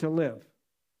have me to live?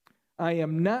 I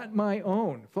am not my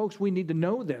own. Folks, we need to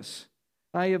know this.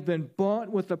 I have been bought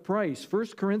with a price.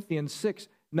 1 Corinthians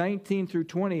 6:19 through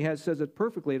 20 says it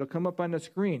perfectly. It'll come up on the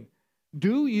screen.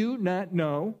 Do you not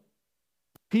know,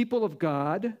 people of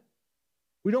God,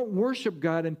 we don't worship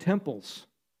God in temples.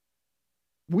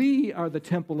 We are the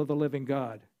temple of the living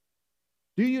God.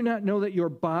 Do you not know that your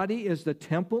body is the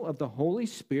temple of the Holy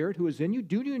Spirit who is in you?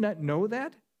 Do you not know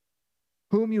that?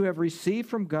 Whom you have received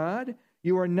from God?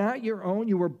 You are not your own.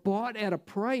 You were bought at a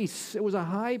price. It was a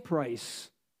high price.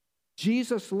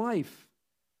 Jesus' life.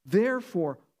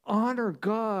 Therefore, honor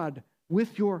God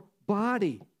with your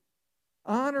body.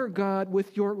 Honor God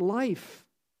with your life.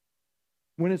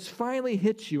 when it's finally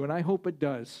hits you, and I hope it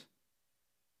does,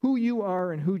 who you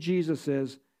are and who Jesus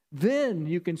is, then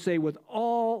you can say with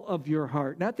all of your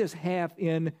heart, not this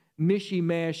half-in,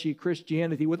 mishy-mashy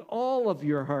Christianity, with all of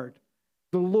your heart,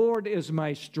 the Lord is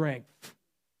my strength.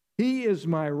 He is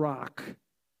my rock.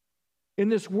 In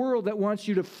this world that wants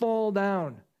you to fall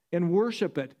down and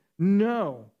worship it,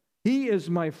 no, He is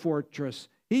my fortress.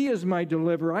 He is my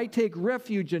deliverer. I take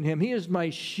refuge in Him. He is my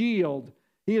shield.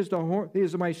 He is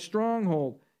my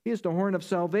stronghold. He is the horn of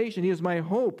salvation. He is my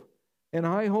hope. And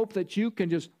I hope that you can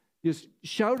just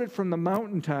shout it from the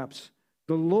mountaintops.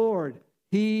 The Lord,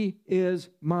 He is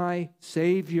my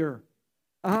Savior.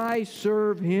 I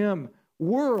serve Him.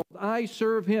 World, I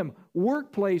serve Him.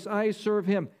 Workplace, I serve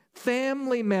Him.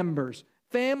 Family members,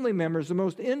 the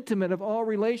most intimate of all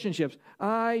relationships.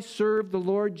 I serve the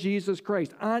Lord Jesus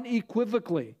Christ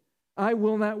unequivocally. I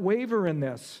will not waver in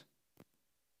this.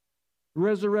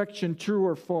 Resurrection, true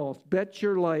or false? Bet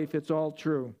your life it's all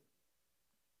true.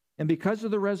 And because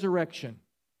of the resurrection,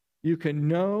 you can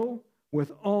know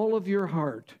with all of your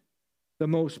heart the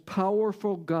most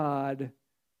powerful God,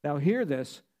 now hear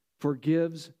this,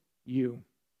 forgives you.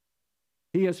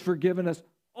 He has forgiven us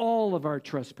all of our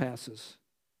trespasses.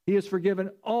 He has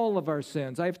forgiven all of our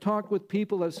sins. I've talked with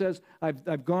people that says,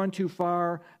 I've gone too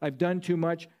far, I've done too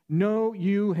much. No,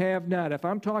 you have not. If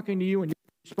I'm talking to you and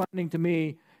you're responding to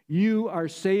me, you are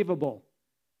savable.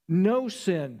 No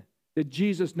sin did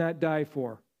Jesus not die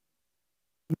for.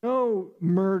 No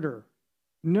murder,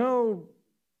 no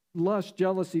lust,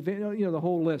 jealousy, the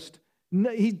whole list. No,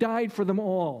 He died for them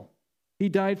all. He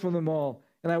died for them all.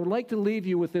 And I would like to leave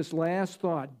you with this last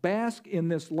thought. Bask in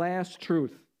this last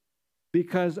truth.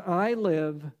 Because I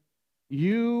live,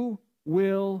 you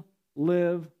will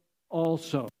live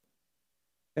also.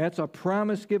 That's a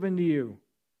promise given to you.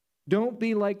 Don't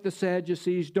be like the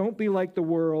Sadducees. Don't be like the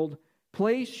world.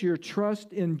 Place your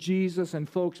trust in Jesus, and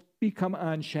folks, become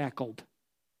unshackled.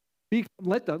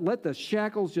 Let the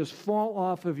shackles just fall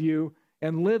off of you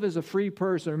and live as a free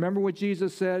person. Remember what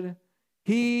Jesus said?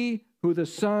 He who the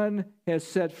Son has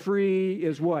set free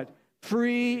is what?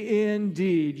 Free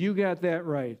indeed. You got that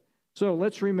right. So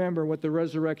let's remember what the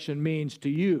resurrection means to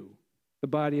you, the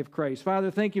body of Christ.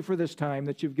 Father, thank you for this time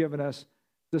that you've given us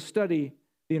to study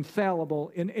the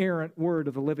infallible, inerrant word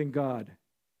of the living God.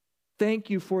 Thank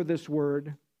you for this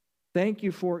word. Thank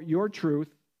you for your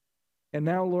truth. And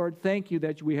now, Lord, thank you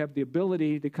that we have the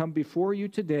ability to come before you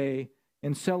today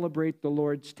and celebrate the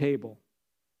Lord's table.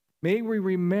 May we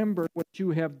remember what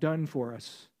you have done for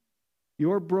us.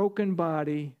 Your broken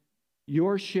body,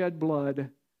 your shed blood,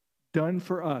 done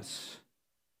for us.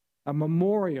 A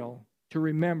memorial to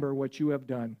remember what you have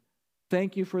done.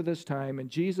 Thank you for this time. In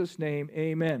Jesus' name,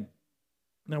 amen.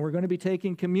 Now we're going to be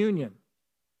taking communion.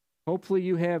 Hopefully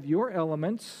you have your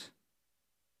elements,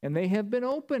 and they have been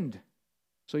opened,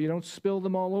 so you don't spill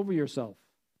them all over yourself.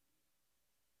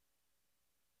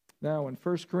 Now in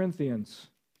 1 Corinthians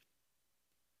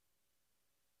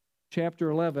chapter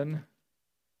 11,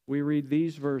 we read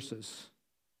these verses.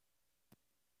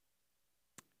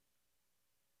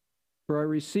 For I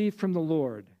received from the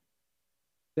Lord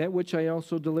that which I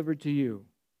also delivered to you,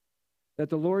 that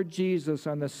the Lord Jesus,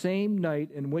 on the same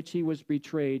night in which he was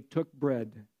betrayed, took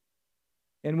bread.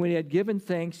 And when he had given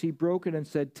thanks, he broke it and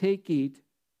said, "Take, eat.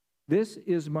 This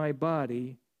is my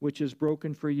body, which is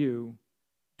broken for you.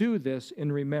 Do this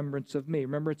in remembrance of me."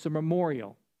 Remember, it's a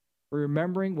memorial. We're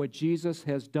remembering what Jesus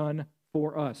has done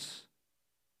for us.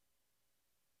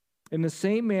 In the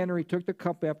same manner, he took the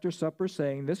cup after supper,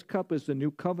 saying, "This cup is the new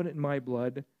covenant in my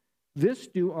blood. This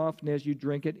do often as you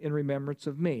drink it in remembrance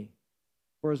of me.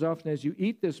 For as often as you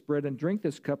eat this bread and drink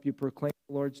this cup, you proclaim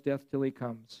the Lord's death till he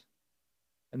comes."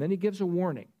 And then he gives a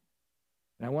warning.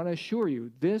 And I want to assure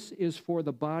you, this is for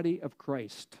the body of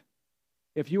Christ.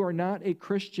 If you are not a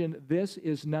Christian, this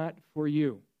is not for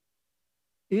you.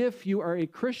 If you are a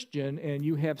Christian and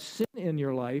you have sin in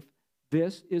your life,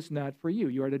 this is not for you.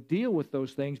 You are to deal with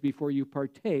those things before you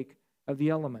partake of the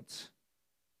elements.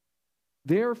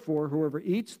 Therefore, whoever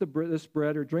eats this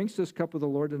bread or drinks this cup of the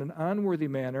Lord in an unworthy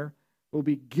manner will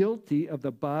be guilty of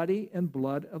the body and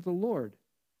blood of the Lord.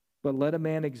 But let a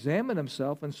man examine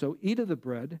himself, and so eat of the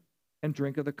bread and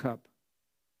drink of the cup.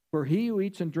 For he who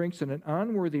eats and drinks in an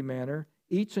unworthy manner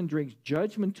eats and drinks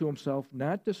judgment to himself,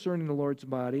 not discerning the Lord's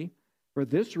body. For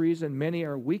this reason, many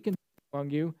are weak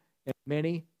among you, and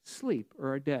many sleep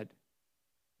or are dead.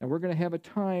 And we're going to have a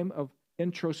time of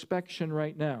introspection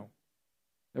right now.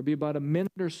 There'll be about a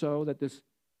minute or so that this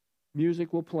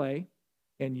music will play,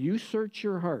 and you search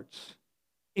your hearts.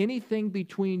 Anything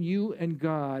between you and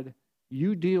God,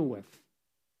 you deal with.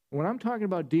 When I'm talking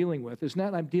about dealing with, it's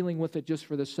not I'm dealing with it just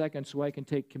for the second so I can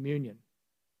take communion.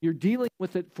 You're dealing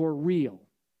with it for real.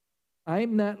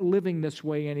 I'm not living this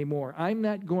way anymore. I'm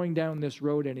not going down this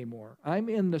road anymore. I'm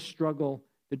in the struggle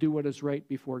to do what is right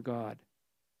before God.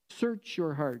 Search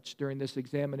your hearts during this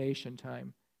examination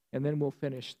time, and then we'll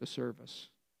finish the service.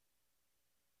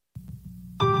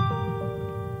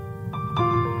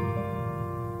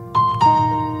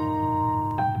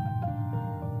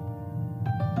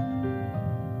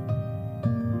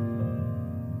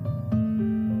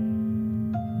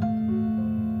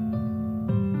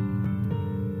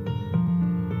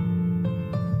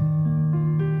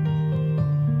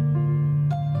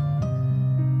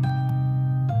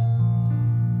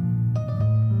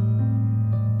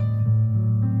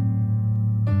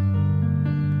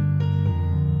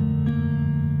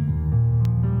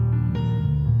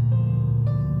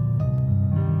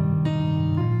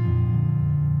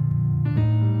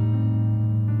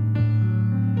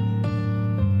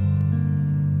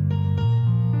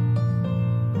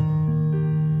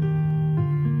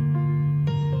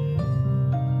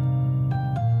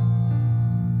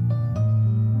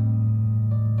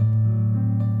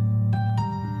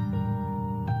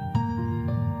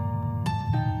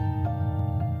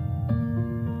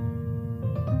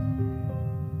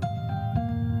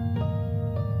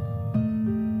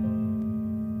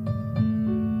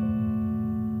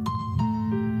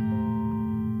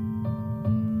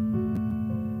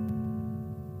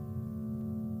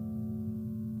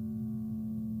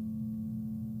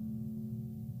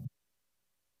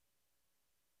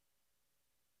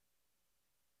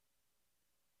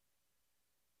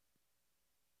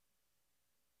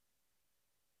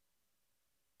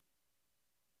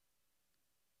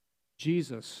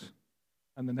 Jesus,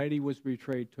 on the night he was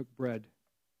betrayed, took bread.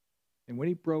 And when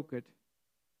he broke it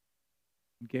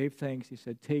and gave thanks, he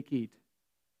said, "Take, eat.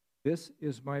 This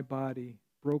is my body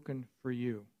broken for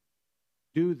you.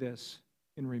 Do this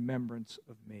in remembrance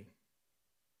of me."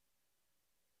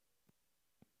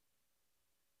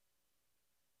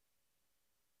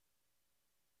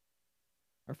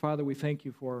 Our Father, we thank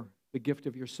you for the gift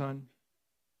of your Son.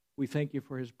 We thank you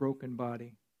for his broken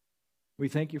body. We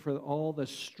thank you for all the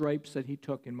stripes that he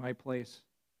took in my place.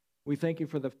 We thank you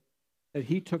for that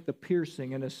he took the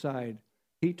piercing in his side.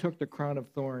 He took the crown of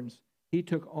thorns. He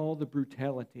took all the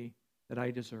brutality that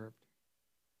I deserved.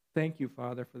 Thank you,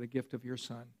 Father, for the gift of your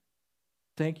Son.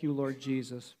 Thank you, Lord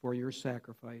Jesus, for your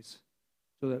sacrifice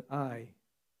so that I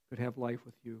could have life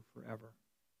with you forever.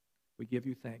 We give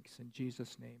you thanks. In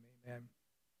Jesus' name, amen.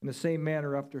 In the same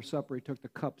manner, after supper, he took the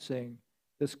cup, saying,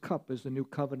 "This cup is the new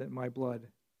covenant in my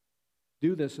blood.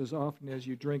 Do this as often as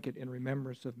you drink it in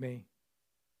remembrance of me."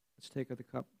 Let's take of the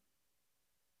cup.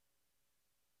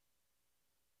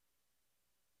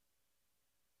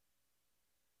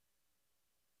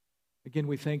 Again,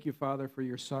 we thank you, Father, for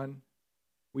your Son.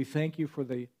 We thank you for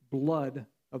the blood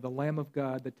of the Lamb of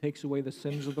God that takes away the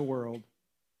sins of the world.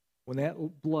 When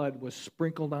that blood was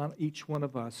sprinkled on each one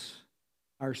of us,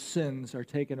 our sins are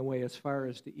taken away as far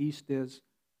as the east is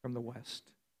from the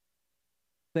west.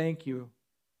 Thank you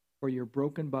for your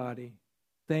broken body.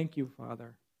 Thank you,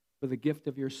 Father, for the gift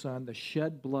of your Son, the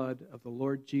shed blood of the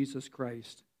Lord Jesus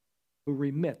Christ, who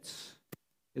remits,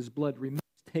 his blood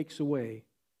takes away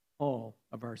all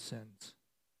of our sins.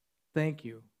 Thank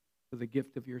you for the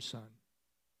gift of your Son.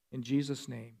 In Jesus'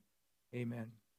 name, amen.